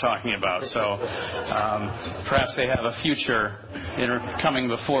what they were talking about. So perhaps they have a future coming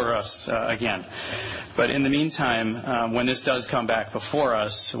before us again. But in the meantime, when this does come back before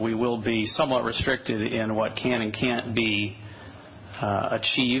us, we will be somewhat restricted in what can and can't be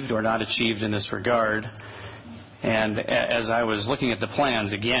achieved or not achieved in this regard. And as I was looking at the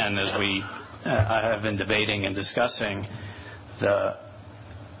plans again, as we have been debating and discussing,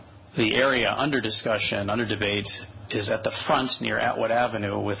 the area under discussion, under debate, is at the front near Atwood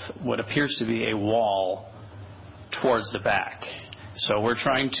Avenue with what appears to be a wall towards the back. So we're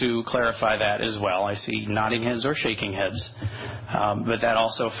trying to clarify that as well. I see nodding heads or shaking heads, but that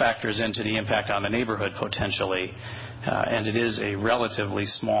also factors into the impact on the neighborhood potentially. And it is a relatively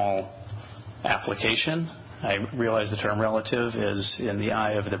small application. I realize the term relative is in the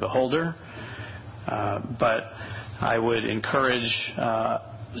eye of the beholder, but I would encourage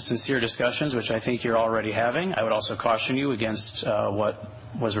sincere discussions, which I think you're already having. I would also caution you against what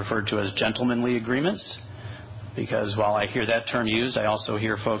was referred to as gentlemanly agreements, because while I hear that term used, I also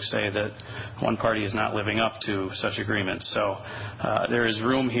hear folks say that one party is not living up to such agreements. So there is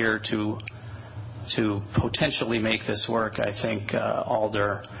room here to potentially make this work. I think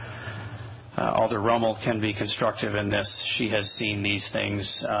Alder Rummel can be constructive in this. She has seen these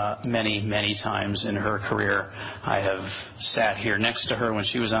things many, many times in her career. I have sat here next to her when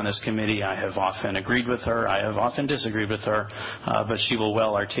she was on this committee. I have often agreed with her. I have often disagreed with her, but she will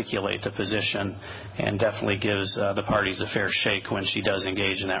well articulate the position and definitely gives the parties a fair shake when she does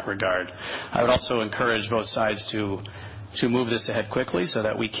engage in that regard. I would also encourage both sides to move this ahead quickly so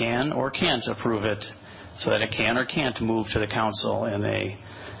that we can or can't approve it, so that it can or can't move to the council in a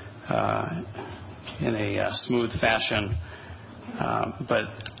smooth fashion. But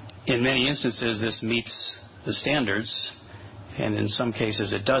in many instances, this meets the standards, and in some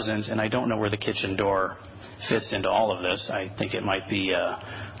cases it doesn't, and I don't know where the kitchen door fits into all of this. I think it might be,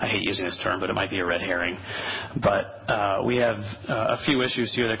 I hate using this term, but it might be a red herring. But we have a few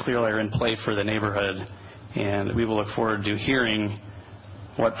issues here that clearly are in play for the neighborhood, and we will look forward to hearing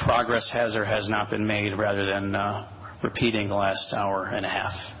what progress has or has not been made rather than repeating the last hour and a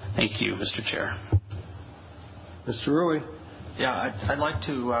half. Thank you, Mr. Chair. Mr. Rui. Yeah, I'd like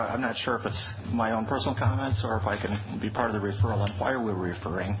to, I'm not sure if it's my own personal comments or if I can be part of the referral on why we're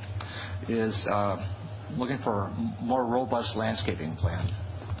referring, is looking for a more robust landscaping plan.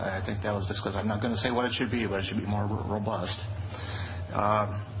 I think that was discussed. I'm not going to say what it should be, but it should be more robust.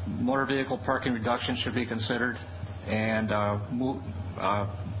 Motor vehicle parking reduction should be considered, and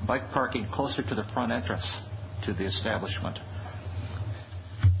bike parking closer to the front entrance to the establishment,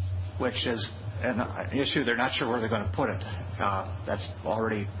 which is an issue they're not sure where they're going to put it. That's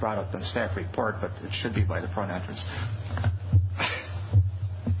already brought up in the staff report, but it should be by the front entrance.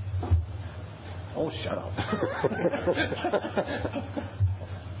 Oh, shut up.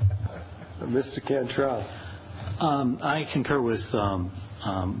 Mr. Cantrell. I concur with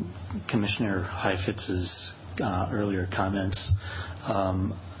Commissioner Heifetz's earlier comments.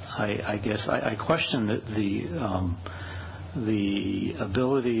 I guess I question the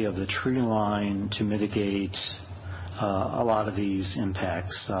ability of the tree line to mitigate a lot of these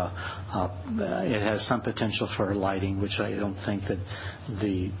impacts. It has some potential for lighting, which I don't think that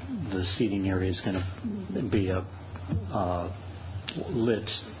the seating area is going to be lit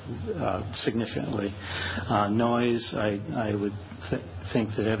significantly. Noise, I would think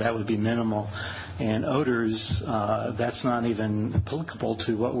that would be minimal. And odors, that's not even applicable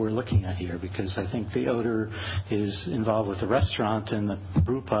to what we're looking at here, because I think the odor is involved with the restaurant and the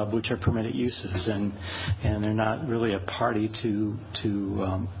brew pub, which are permitted uses, and they're not really a party to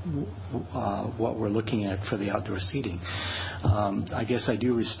what we're looking at for the outdoor seating. I guess I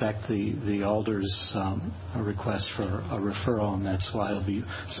do respect the Alder's request for a referral, and that's why I'll be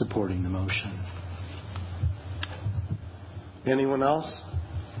supporting the motion. Anyone else?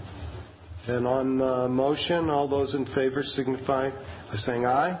 And on the motion, all those in favor signify by saying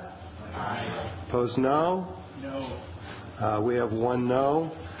aye. Aye. Opposed, no? No. We have one no.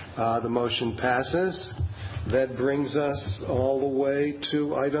 The motion passes. That brings us all the way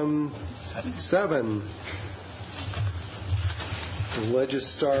to item 7.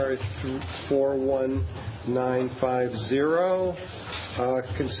 Legistar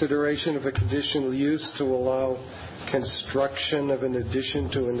 41950. Consideration of a conditional use to allow construction of an addition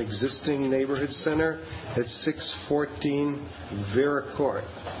to an existing neighborhood center at 614 Vera Court.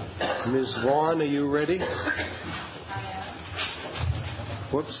 Ms. Vaughn, are you ready?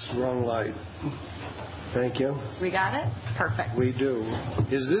 Whoops, wrong light. Thank you. We got it? Perfect. We do.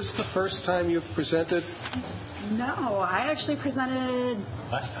 Is this the first time you've presented? No, I actually presented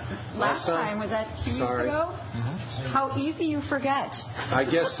last time. Was that 2 weeks ago? Mm-hmm. How easy you forget. I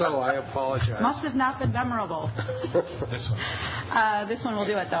guess so. I apologize. Must have not been memorable. This one. This one will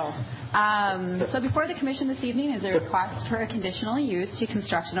do it, though. So before the commission this evening is a request for a conditional use to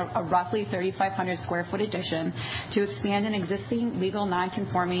construct a roughly 3,500 square foot addition to expand an existing legal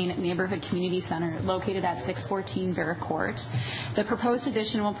non-conforming neighborhood community center located at 614 Barrack Court. The proposed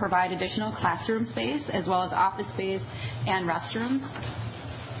addition will provide additional classroom space as well as office space and restrooms.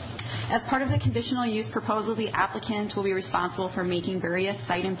 As part of the conditional use proposal, the applicant will be responsible for making various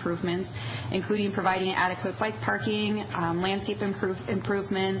site improvements, including providing adequate bike parking, landscape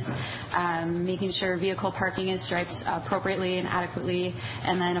improvements, making sure vehicle parking is striped appropriately and adequately,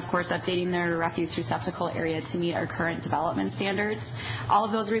 and then, of course, updating their refuse receptacle area to meet our current development standards. All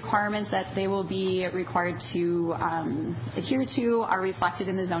of those requirements that they will be required to adhere to are reflected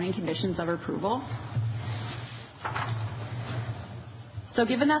in the zoning conditions of approval. So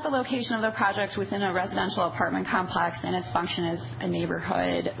given that the location of the project within a residential apartment complex and its function as a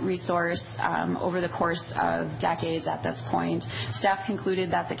neighborhood resource over the course of decades at this point, staff concluded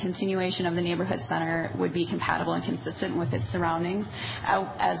that the continuation of the neighborhood center would be compatible and consistent with its surroundings,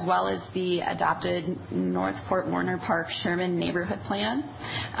 as well as the adopted Northport Warner Park Sherman Neighborhood Plan.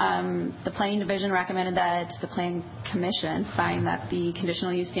 The Planning Division recommended that the Plan Commission find that the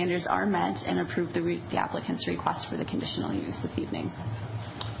conditional use standards are met and approve the applicant's request for the conditional use this evening.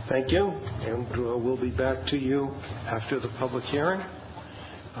 Thank you, and we'll be back to you after the public hearing.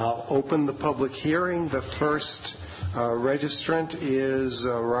 I'll open the public hearing. The first registrant is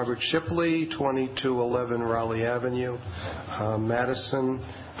Robert Shipley, 2211 Raleigh Avenue, Madison.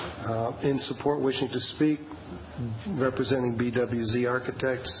 In support, wishing to speak, representing BWZ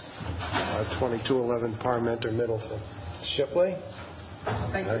Architects, 2211 Parmenter, Middleton. Shipley?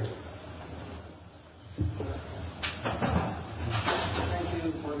 Thank you.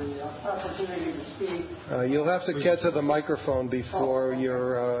 Opportunity to speak. You'll have to get to the microphone before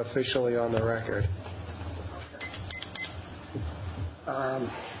you're officially on the record.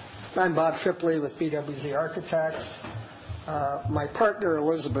 I'm Bob Shipley with BWZ Architects. My partner,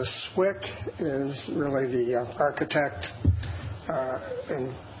 Elizabeth Swick, is really the architect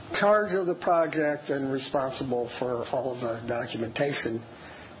in charge of the project and responsible for all of the documentation,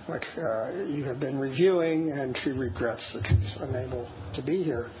 which you have been reviewing, and she regrets that she's unable to be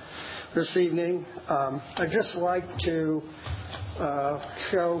here this evening. I'd just like to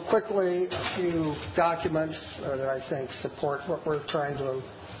show quickly a few documents that I think support what we're trying to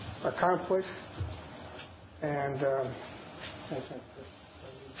accomplish. And I think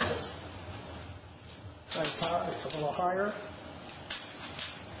it's a little higher.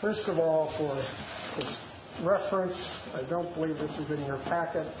 First of all, for this reference, I don't believe this is in your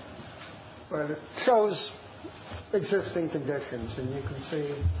packet, but it shows existing conditions, and you can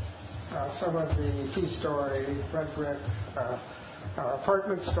see some of the two-story red brick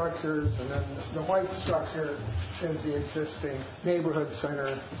apartment structures, and then the white structure is the existing neighborhood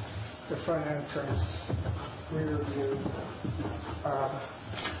center, the front entrance, rear view, a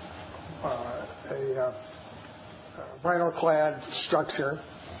vinyl-clad structure.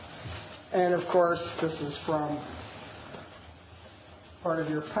 And, of course, this is from part of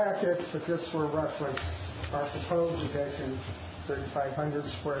your packet, but just for reference, our proposed addition, 3,500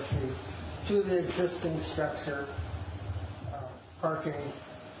 square feet, to the existing structure. Parking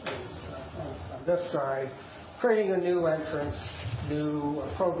is on this side, creating a new entrance, new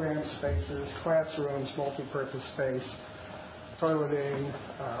program spaces, classrooms, multi-purpose space, toileting,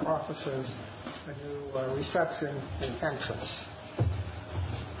 offices, a new reception and entrance.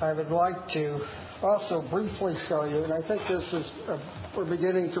 I would like to also briefly show you, and I think this is, we're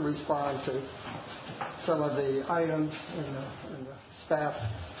beginning to respond to some of the items in the staff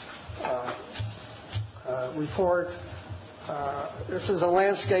report. This is a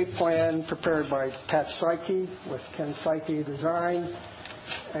landscape plan prepared by Pat Psyche with Ken Psyche Design,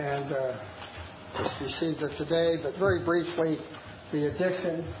 and just received it today. But very briefly, the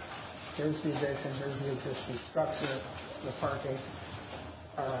addition, here's the addition, here's the existing structure, the parking,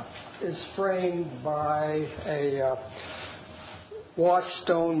 is framed by a washed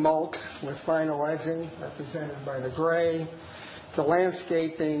stone mulch with vinyl edging, represented by the gray. The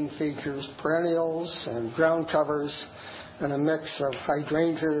landscaping features perennials and ground covers and a mix of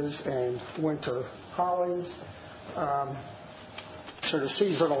hydrangeas and winter hollies, sort of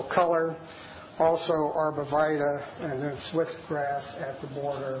seasonal color. Also arborvitae and then swiftgrass at the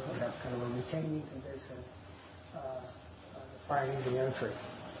border. We have kind of a retaining condition. The finding the entry.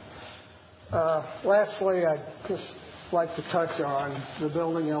 Lastly, I'd just like to touch on the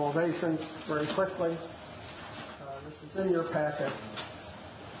building elevations very quickly. This is in your packet,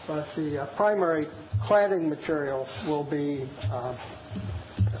 but the primary cladding material will be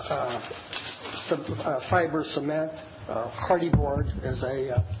fiber cement. Hardy board is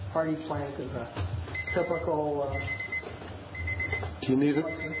a hardy plank is a typical. Do you need it?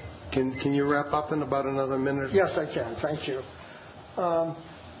 Can you wrap up in about another minute? Yes, I can. Thank you.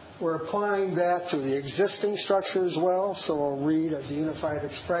 We're applying that to the existing structure as well, so it'll read as a unified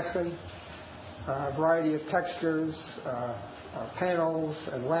expression. A variety of textures, panels,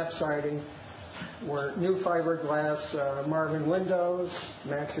 and lap siding. We're new fiberglass Marvin windows,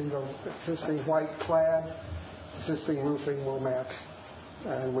 matching the existing white clad. Existing roofing will match.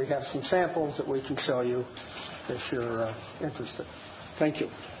 And we have some samples that we can show you if you're interested. Thank you.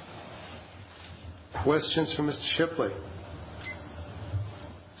 Questions for Mr. Shipley?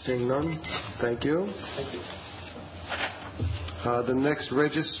 Seeing none, thank you. Thank you. The next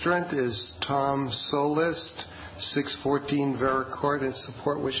registrant is Tom Solist, 614 Vera Court, in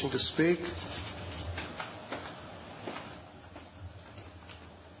support, wishing to speak.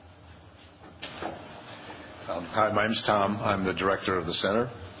 Hi, my name's Tom. I'm the director of the center.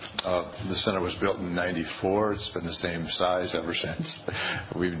 The center was built in '94. It's been the same size ever since.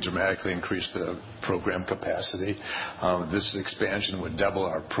 We've dramatically increased the program capacity. This expansion would double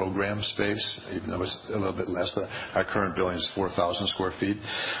our program space, even though it's a little bit less. Our current building is 4,000 square feet.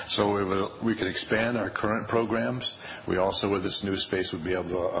 So we could expand our current programs. We also, with this new space, would be able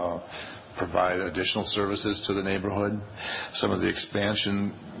to provide additional services to the neighborhood. Some of the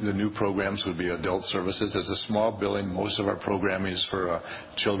expansion, the new programs would be adult services. As a small building, most of our programming is for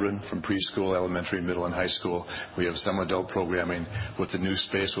children from preschool, elementary, middle, and high school. We have some adult programming. With the new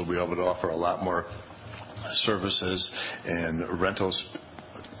space, we'll be able to offer a lot more services and rentals,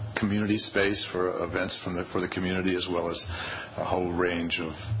 community space for events for the community, as well as a whole range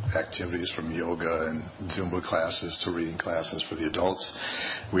of activities from yoga and Zumba classes to reading classes for the adults.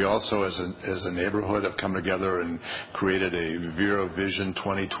 We also, as a neighborhood, have come together and created a Vera Vision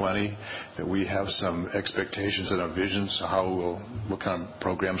 2020. That we have some expectations and our visions of what kind of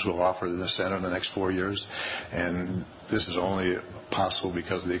programs we'll offer in the center in the next 4 years. And this is only possible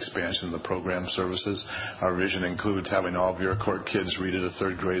because of the expansion of the program services. Our vision includes having all Vera Court kids read at a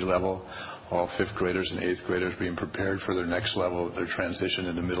third grade level, all fifth graders and eighth graders being prepared for their next level of their transition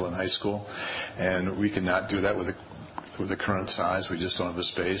into middle and high school. And we cannot do that with the current size. We just don't have the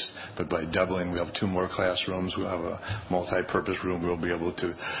space. But by doubling, we'll have 2 more classrooms. We'll have a multi-purpose room. We'll be able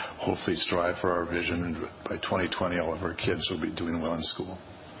to hopefully strive for our vision. And by 2020, all of our kids will be doing well in school.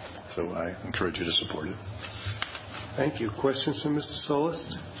 So I encourage you to support it. Thank you. Questions from Mr.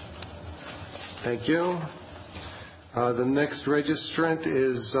 Solist? Thank you. The next registrant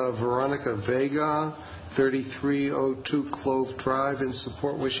is Veronica Vega, 3302 Clove Drive, in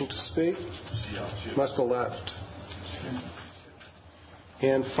support, wishing to speak. Must have left.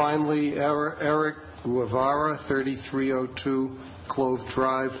 And finally, Eric Guevara, 3302 Clove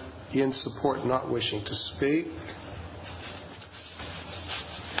Drive, in support, not wishing to speak.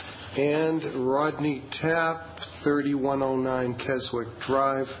 And Rodney Tapp, 3109 Keswick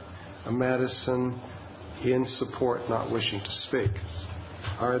Drive, Madison, in support, not wishing to speak.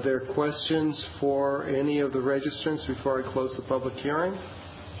 Are there questions for any of the registrants before I close the public hearing?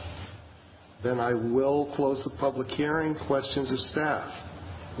 Then I will close the public hearing. Questions of staff?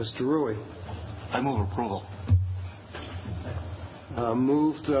 Mr. Rui. I move approval.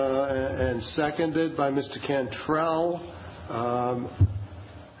 Moved and seconded by Mr. Cantrell.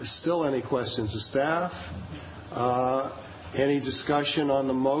 Still any questions of staff? Any discussion on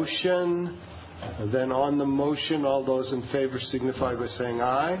the motion? Then on the motion, all those in favor signify by saying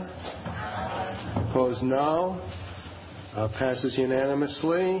aye. Opposed, no. Passes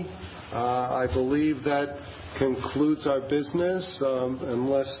unanimously. I believe that concludes our business,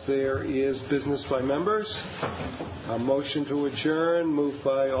 unless there is business by members. A motion to adjourn, moved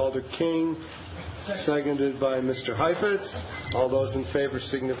by Alder King, seconded by Mr. Heifetz. All those in favor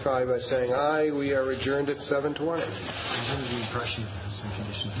signify by saying aye. We are adjourned at 7:20.